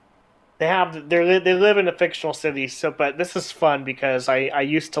they live in a fictional city. So, but this is fun because I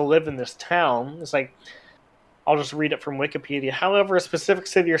used to live in this town. It's like I'll just read it from Wikipedia. However, a specific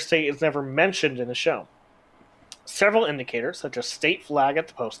city or state is never mentioned in the show. Several indicators, such as state flag at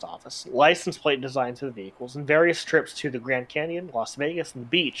the post office, license plate designs of the vehicles, and various trips to the Grand Canyon, Las Vegas, and the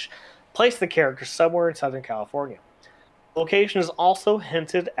beach, place the characters somewhere in Southern California. Location is also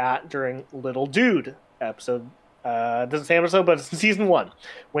hinted at during Little Dude episode. Doesn't say episode, but it's in season one,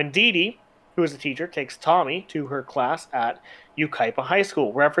 when Dee Dee, who is a teacher, takes Tommy to her class at Yucaipa High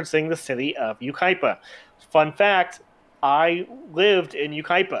School, referencing the city of Yucaipa. Fun fact: I lived in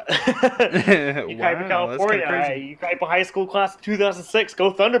Yucaipa, Yucaipa, wow, that's kind of California. crazy. Yucaipa High School class of 2006.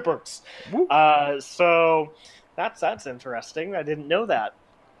 Go Thunderbirds! Woo. So that's interesting. I didn't know that.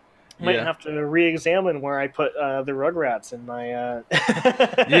 Might Yeah, have to re-examine where I put the Rugrats in my.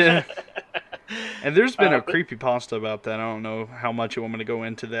 yeah. And there's been a But, creepy pasta about that. I don't know how much you want me to go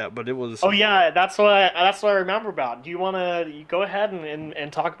into that, but it was oh yeah, that's what I remember about. Do you want to go ahead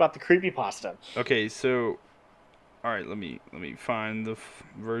and talk about the creepy pasta? okay. So, all right, let me find the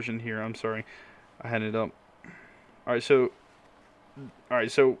version here. I'm sorry, I had it up. All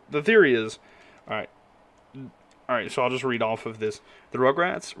right, so the theory is, all right, all right. So I'll just read off of this. The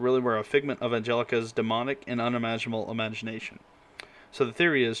Rugrats really were a figment of Angelica's demonic and unimaginable imagination. So the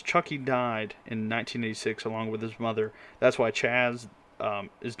theory is Chucky died in 1986 along with his mother. That's why Chaz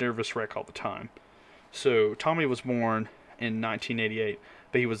is nervous wreck all the time. So Tommy was born in 1988,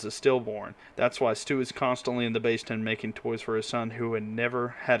 but he was a stillborn. That's why Stu is constantly in the basement making toys for his son who had never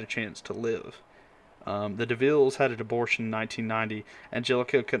had a chance to live. The DeVilles had an abortion in 1990.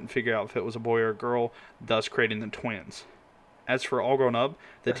 Angelica couldn't figure out if it was a boy or a girl, thus creating the twins. As for All Grown Up,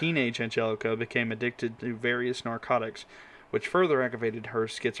 the teenage Angelica became addicted to various narcotics, which further aggravated her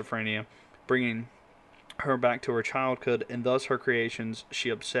schizophrenia, bringing her back to her childhood and thus her creations she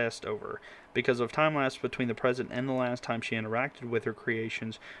obsessed over. Because of time lapse between the present and the last time she interacted with her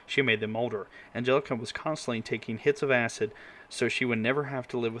creations, she made them older. Angelica was constantly taking hits of acid so she would never have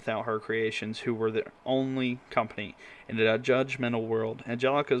to live without her creations, who were the only company. In a judgmental world,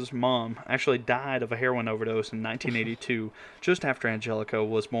 Angelica's mom actually died of a heroin overdose in 1982, just after Angelica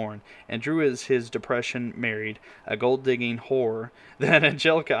was born, and Drew is his depression married, a gold-digging whore that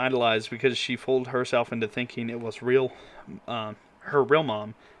Angelica idolized because she fooled herself into thinking it was her real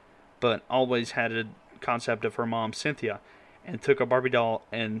mom, but always had a concept of her mom, Cynthia, and took a Barbie doll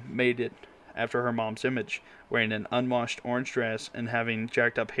and made it after her mom's image, wearing an unwashed orange dress and having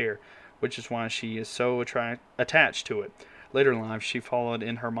jacked up hair, which is why she is so attached to it. Later in life, she followed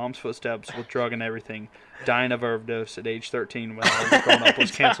in her mom's footsteps with drug and everything, dying of overdose at age 13 when All Grown Up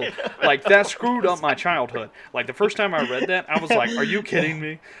was canceled. Like, that screwed up my childhood. Like, the first time I read that, I was like, are you kidding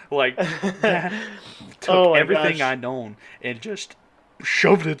me? Like, that took Oh my everything gosh. I'd known and just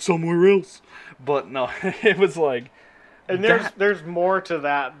shoved it somewhere else. But no, it was like, And there's that. there's more to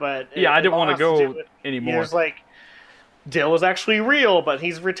that, but Yeah, I it didn't all want to has to do go with anymore. there's like Dill is actually real, but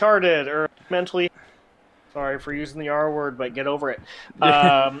he's retarded or mentally. Sorry for using the R word, but get over it.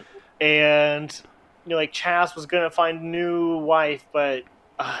 And like Chaz was gonna find a new wife, but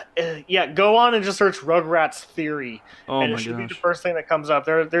yeah, go on and just search Rugrats theory, Oh and it my should be the gosh. first thing that comes up.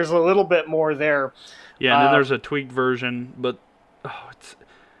 There's a little bit more there. Yeah, and then Um, there's a tweaked version, but oh, it's.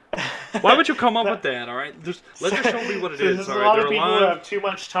 Why would you come up with that? All right, just let's just show me what it is. There's a All right, lot they're of people who alive. have too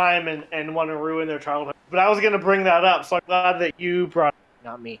much time and want to ruin their childhood. But I was going to bring that up, so I'm glad that you brought it,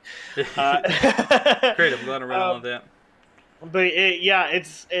 not me. Uh, Great, I'm glad I read all of um, that. but yeah,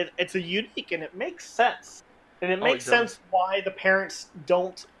 it's a unique and it makes sense, and it Oh, it makes does. sense why the parents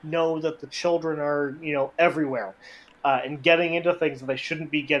don't know that the children are everywhere. and getting into things that they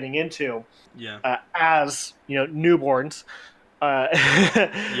shouldn't be getting into Yeah. as newborns.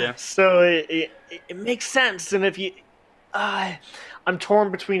 Yeah. So it makes sense, and if you, I'm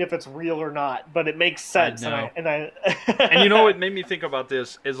torn between if it's real or not, but it makes I sense, know. and I And you know what made me think about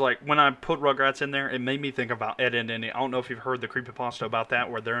this is like when I put Rugrats in there, it made me think about Ed, Edd n Eddy. I don't know if you've heard the creepypasta about that,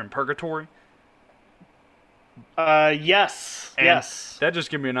 where they're in purgatory. yes, And yes. that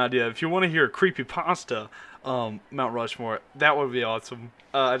just gave me an idea. If you want to hear a creepypasta, Mount Rushmore, that would be awesome.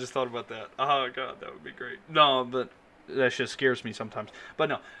 I just thought about that. Oh god, that would be great. No, but that just scares me sometimes. But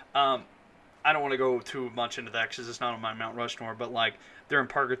no, I don't want to go too much into that because it's not on my Mount Rushmore. But like they're in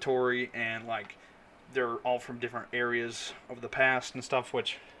purgatory and like they're all from different areas of the past and stuff,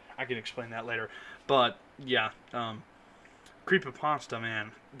 which I can explain that later. But yeah, creepypasta,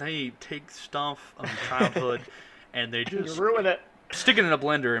 man, they take stuff of childhood and they You just ruin it. stick it in a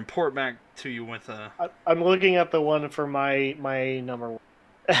blender and pour it back to you with a. I'm looking at the one for my number one.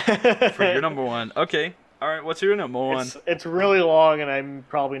 For your number one. Okay. All right. What's your number one? It's really long, and I'm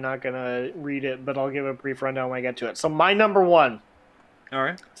probably not gonna read it, but I'll give a brief rundown when I get to it. So my number one. All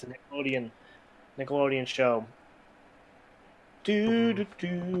right. It's a Nickelodeon show. Do do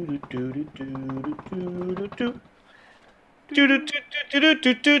do do do do do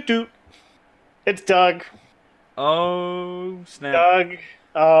do do do. It's Doug. Oh snap! Doug.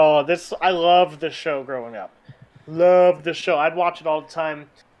 Oh, I loved this show growing up. Loved the show. I'd watch it all the time.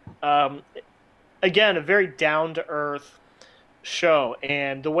 Again, a very down to earth show,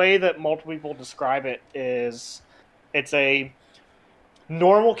 and the way that multiple people describe it is, it's a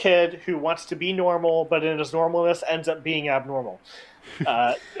normal kid who wants to be normal, but in his normalness ends up being abnormal.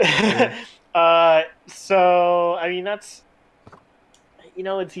 So I mean that's.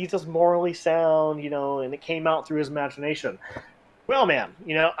 He's just morally sound, and it came out through his imagination. Well, man,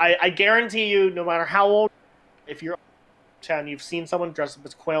 I guarantee you, no matter how old, if you're 10, you've seen someone dress up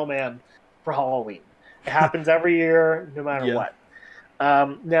as Quail Man for Halloween. It happens every year, no matter what.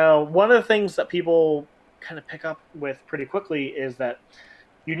 Now, one of the things that people kind of pick up with pretty quickly is that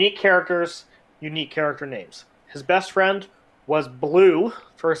unique characters, unique character names. His best friend was Blue,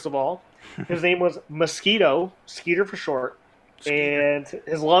 first of all. His name was Mosquito, Skeeter for short. And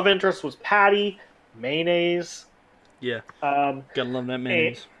his love interest was Patty, Mayonnaise. Yeah. Gotta love that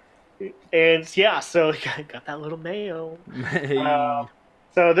mayonnaise. And yeah, so got that little mayo. Hey.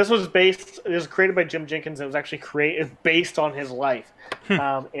 So this was created by Jim Jenkins. It was actually based on his life.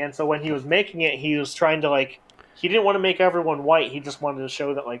 And so when he was making it, he was trying to he didn't want to make everyone white. He just wanted to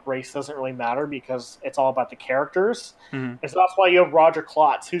show that race doesn't really matter because it's all about the characters. Mm-hmm. And so that's why you have Roger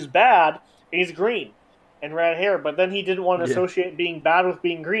Klotz, who's bad, and he's green and red hair. But then he didn't want to associate being bad with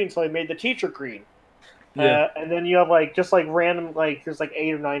being green, so he made the teacher green. Yeah. And then you have random there's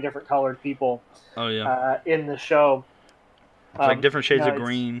 8 or 9 different colored people. Oh yeah. In the show. It's different shades of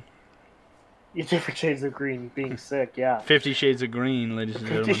green. Different shades of green being sick, yeah. 50 Shades of Green, ladies and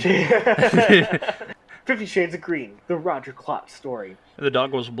gentlemen. 50 Shades of Green, the Roger Klotz story. The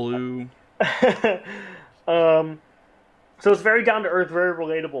dog was blue. So it's very down to earth, very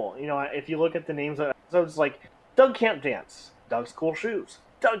relatable. If you look at the names of episodes, Doug can't dance, Doug's cool shoes,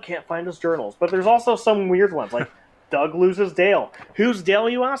 Doug can't find his journals. But there's also some weird ones, like Doug loses Dale. Who's Dale,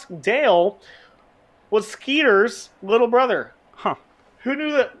 you ask? Dale was Skeeter's little brother. Huh. Who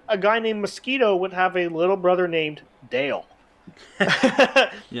knew that a guy named Mosquito would have a little brother named Dale?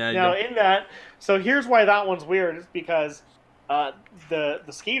 Yeah. Now, in that, so here's why that one's weird. It's because the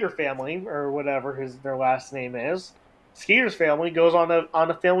Skeeter family, or whatever their last name is, Skeeter's family goes on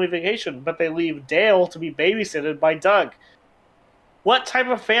a family vacation, but they leave Dale to be babysitted by Doug. What type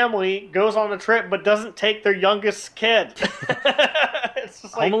of family goes on a trip but doesn't take their youngest kid? It's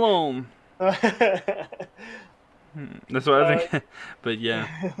just Home Alone. That's what I think. But yeah.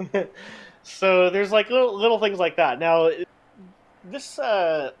 So there's little things like that. Now, this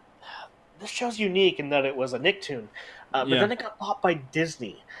show's unique in that it was a Nicktoon, but then it got bought by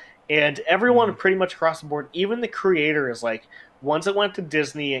Disney, and everyone pretty much across the board, even the creator, is once it went to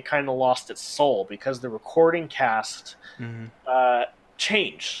Disney, it kind of lost its soul because the recording cast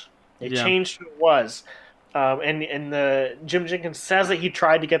changed. It changed who it was. And the Jim Jenkins says that he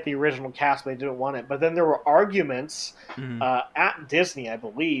tried to get the original cast, but they didn't want it. But then there were arguments at Disney, I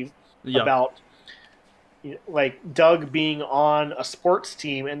believe, about Doug being on a sports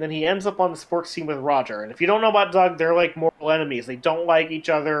team, and then he ends up on the sports team with Roger. And if you don't know about Doug, they're mortal enemies. They don't like each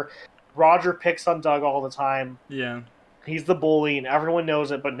other. Roger picks on Doug all the time. Yeah. He's the bully, and everyone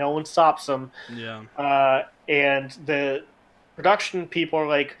knows it, but no one stops him. Yeah. And the production people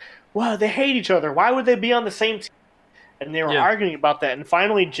are wow, they hate each other. Why would they be on the same team? And they were arguing about that. And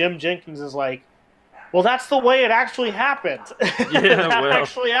finally, Jim Jenkins is Well, that's the way it actually happened. Yeah, That well,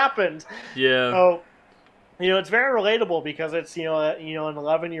 actually happened. yeah, So, it's very relatable because it's an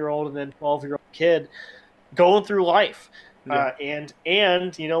 11-year-old and then 12-year-old kid going through life. yeah, And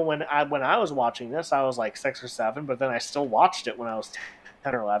when I was watching this, I was like 6 or 7, but then I still watched it when I was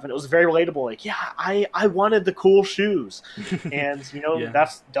 10 or 11. It was very relatable. Like, yeah, I wanted the cool shoes, and yeah.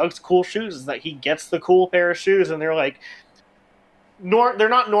 that's Doug's cool shoes is that he gets the cool pair of shoes, and they're like they're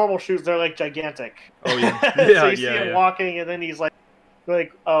not normal shoes. They're like gigantic. Oh yeah, So yeah, you see yeah, him yeah. walking, and then he's like,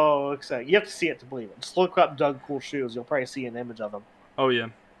 oh, excited. You have to see it to believe it. Just look up Doug cool shoes. You'll probably see an image of them. Oh yeah,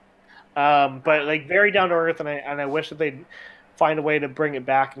 But like very down to earth, and I wish that they'd find a way to bring it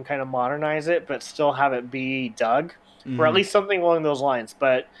back and kind of modernize it, but still have it be Doug, or at hmm. least something along those lines.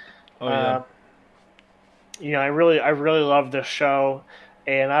 But Oh yeah, um, I really love this show,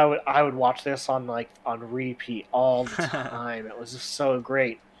 and I would watch this on repeat all the time. It was just so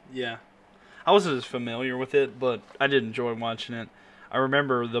great. yeah. I wasn't as familiar with it, but I did enjoy watching it. I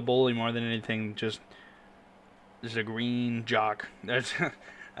remember the bully more than anything. Just a green jock. That's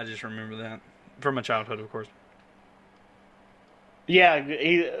I just remember that from my childhood, of course. Yeah,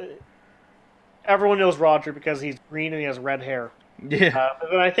 everyone knows Roger because he's green and he has red hair. Yeah.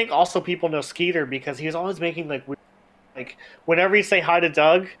 But then I think also people know Skeeter because he's always making like whenever you say hi to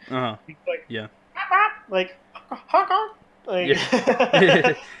Doug, Uh huh. he's like Yeah. like like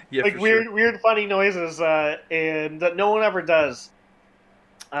Yeah. Yeah. like For sure. weird funny noises, and that no one ever does.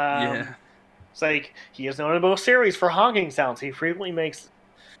 Yeah. It's like he is known in both series for honking sounds. He frequently makes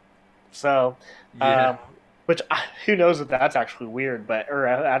so, Yeah. which who knows if that's actually weird, but or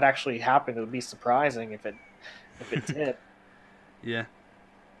that actually happened. It would be surprising if it did. Yeah.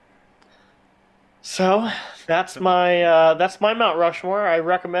 So that's my Mount Rushmore. I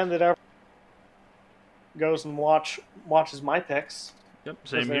recommend that everyone goes and watches my picks Yep.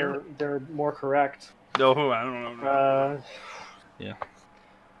 because Same here. they're more correct. No, I don't know. Yeah.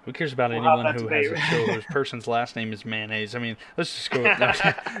 Who cares about We'll have anyone that who debate. has a show whose person's last name is mayonnaise? I mean, let's just go with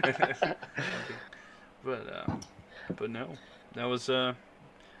that. But no, that was of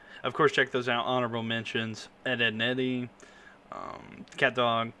course, check those out. Honorable mentions: Ed, Ed and Eddie, Cat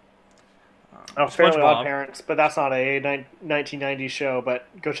Dog, Fairly Odd SpongeBob, Parents, but that's not a 1990s show. But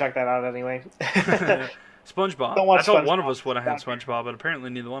go check that out anyway. SpongeBob. Don't I watch thought one of SpongeBob. us would have had SpongeBob, but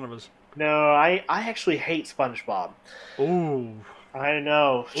apparently neither one of us. No, I actually hate SpongeBob. Ooh, I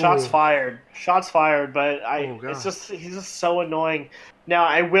know. Shots fired. Shots fired, but Oh, God. he's just so annoying. Now,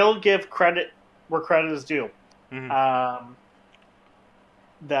 I will give credit where credit is due. Mhm.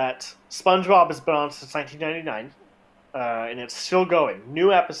 That SpongeBob has been on since 1999, and it's still going.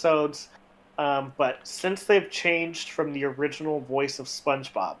 New episodes, but since they've changed from the original voice of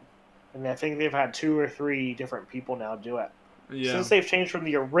SpongeBob, and I think they've had 2 or 3 different people now do it. Yeah, Since they've changed from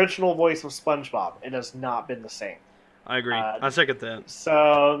the original voice of SpongeBob, it has not been the same. I agree. I second that.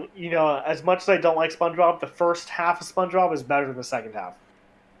 So, as much as I don't like SpongeBob, the first half of SpongeBob is better than the second half.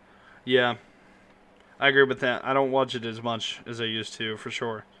 Yeah, I agree with that. I don't watch it as much as I used to, for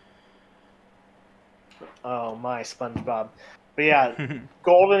sure. Oh, my SpongeBob. But yeah,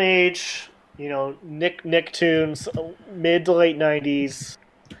 Golden Age, Nicktoons, mid to late 90s.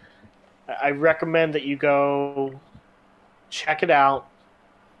 I recommend that you go check it out.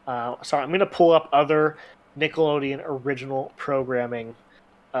 Sorry, I'm going to pull up other Nickelodeon original programming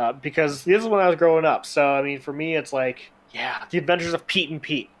because this is when I was growing up. So, I mean, for me, it's like, yeah, The Adventures of Pete and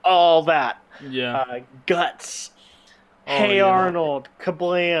Pete, all that. Yeah. Guts, Oh, Hey yeah. Arnold,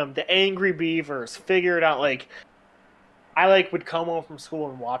 Kablam, The Angry Beavers, Figure It Out. Like, I would come home from school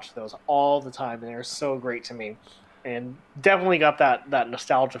and watch those all the time, and they're so great to me. And definitely got that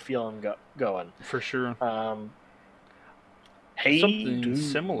nostalgia feeling going. For sure. Hey, Something dude.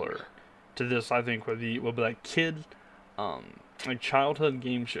 similar to this, I think, would be like kid, like childhood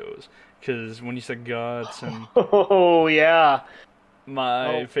game shows. Because when you said Guts and Oh yeah.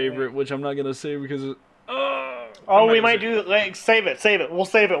 my Oh, favorite, which I'm not gonna say because I'm Oh, not we gonna might say- do save it. We'll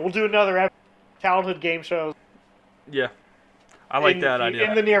save it. We'll do another childhood game show. Yeah, I like that in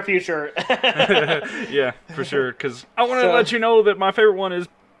idea. the near future. Yeah, for sure. Because I want to So- let you know that my favorite one is.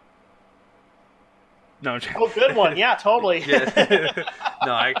 No. Oh, good one. Yeah, totally. Yeah.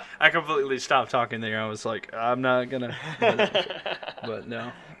 No, I completely stopped talking there. I was like, I'm not gonna. But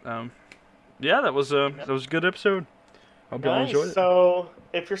no. Yeah, that was a good episode. Hope y'all enjoyed it. So,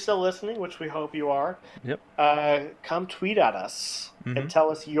 if you're still listening, which we hope you are, Yep. come tweet at us Mhm. and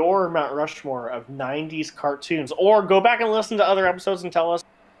tell us your Mount Rushmore of 90s cartoons. Or go back and listen to other episodes and tell us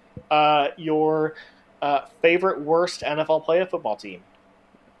your favorite worst NFL play a football team.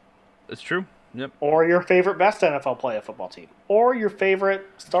 It's true. Yep. Or your favorite best NFL play a football team. Or your favorite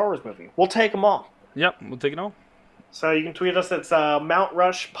Star Wars movie. We'll take them all. Yep, we'll take it on. So you can tweet us. It's Mount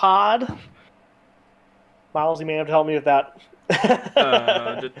Rush Pod. Miles, you may have to help me with that.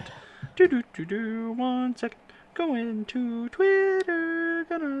 1 second. Going to Twitter.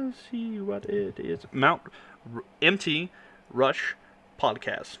 Gonna see what it is. MT Rush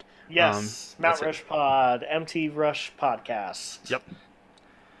Podcast. Yes, Mount Rush Pod. MT Rush Podcast. Yep.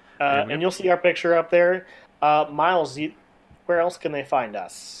 And you'll see our picture up there. Miles, where else can they find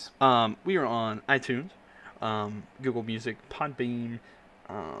us? We are on iTunes, Google Music, Podbean.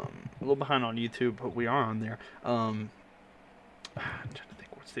 A little behind on YouTube, but we are on there. I'm trying to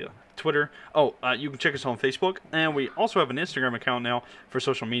think what's the Twitter. You can check us on Facebook, and we also have an Instagram account now for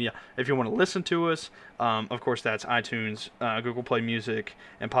social media. If you want to listen to us, of course that's iTunes, Google Play Music,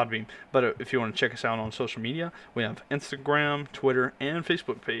 and Podbean. But if you want to check us out on social media, we have Instagram, Twitter, and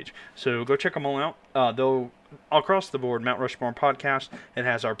Facebook page. So go check them all out. Though across the board, Mount Rushmore Podcast, it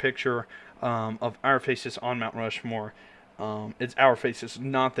has our picture of our faces on Mount Rushmore. It's our faces,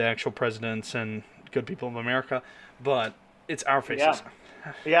 not the actual presidents and good people of America, but it's our faces.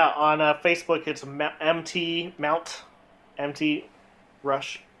 Yeah, on Facebook it's MT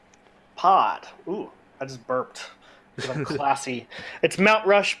Rush Pod. Ooh, I just burped. I'm classy. It's Mount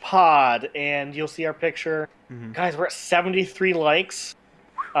Rush Pod, and you'll see our picture. Mm-hmm. Guys, we're at 73 likes,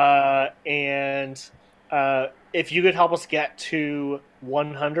 and if you could help us get to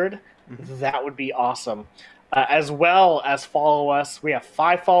 100, that would be awesome. As well as follow us. We have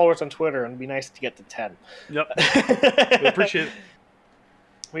 5 followers on Twitter, and it'd be nice to get to 10. Yep. We appreciate it.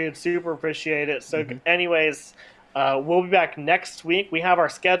 We would super appreciate it. So anyways, we'll be back next week. We have our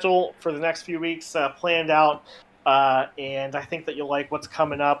schedule for the next few weeks planned out, and I think that you'll like what's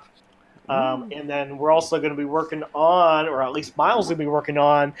coming up. And then we're also going to be working on, or at least Miles will be working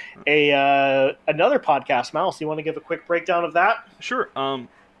on, another podcast. Miles, you want to give a quick breakdown of that? Sure.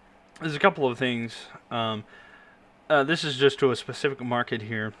 There's a couple of things. This is just to a specific market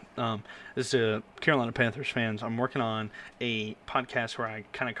here. This is to Carolina Panthers fans. I'm working on a podcast where I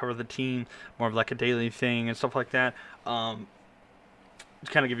kind of cover the team, more of like a daily thing and stuff like that. To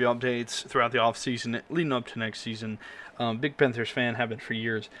kind of give you updates throughout the off season, leading up to next season. Big Panthers fan, have been for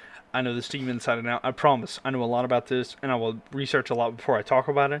years. I know this team inside and out. I promise. I know a lot about this, and I will research a lot before I talk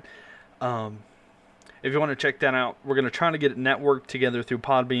about it. If you want to check that out, we're going to try to get it networked together through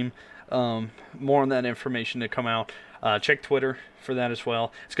Podbeam. More on that information to come out. Check Twitter for that as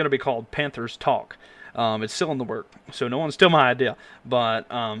well. It's going to be called Panthers Talk. It's still in the work, so no one's steal my idea. But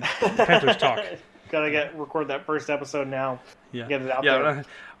Panthers Talk. Gotta record that first episode now. Yeah. Get it out there. All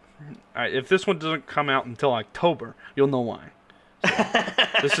right. If this one doesn't come out until October, you'll know why.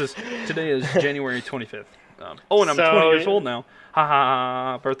 So, today is January 25th. And I'm 20 years old now. Ha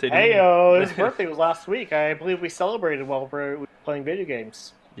ha! Birthday. Hey his birthday was last week. I believe we celebrated while we were playing video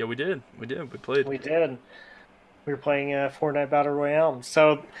games. Yeah, we did. We played. We did. We were playing Fortnite Battle Royale.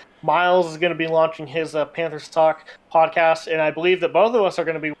 So Miles is going to be launching his Panthers Talk podcast, and I believe that both of us are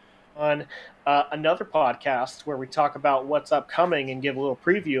going to be on another podcast where we talk about what's upcoming and give a little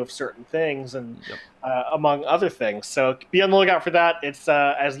preview of certain things, and among other things. So be on the lookout for that. It's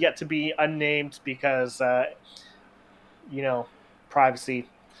as yet to be unnamed because, privacy.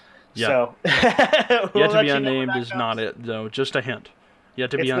 Yeah. So yet to be unnamed is not it, though. Just a hint.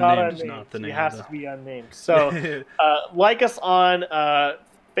 Yet to be unnamed is not the name. It has to be unnamed. So like us on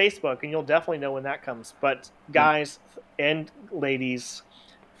Facebook, and you'll definitely know when that comes. But guys and ladies,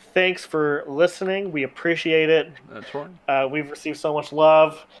 thanks for listening. We appreciate it. That's right. We've received so much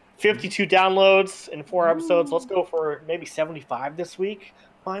love. 52 downloads in 4 episodes. Let's go for maybe 75 this week,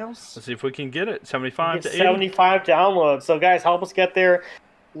 Miles. Let's see if we can get it. 75 to 80. 75 downloads. So guys, help us get there.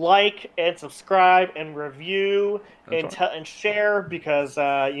 Like and subscribe and review and share, because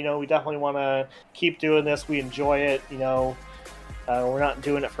we definitely want to keep doing this. We enjoy it. We're not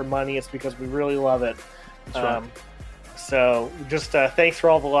doing it for money. It's because we really love it. That's right. So just thanks for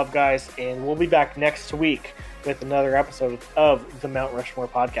all the love, guys, and we'll be back next week with another episode of the Mount Rushmore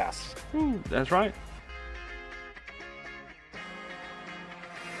podcast. That's right.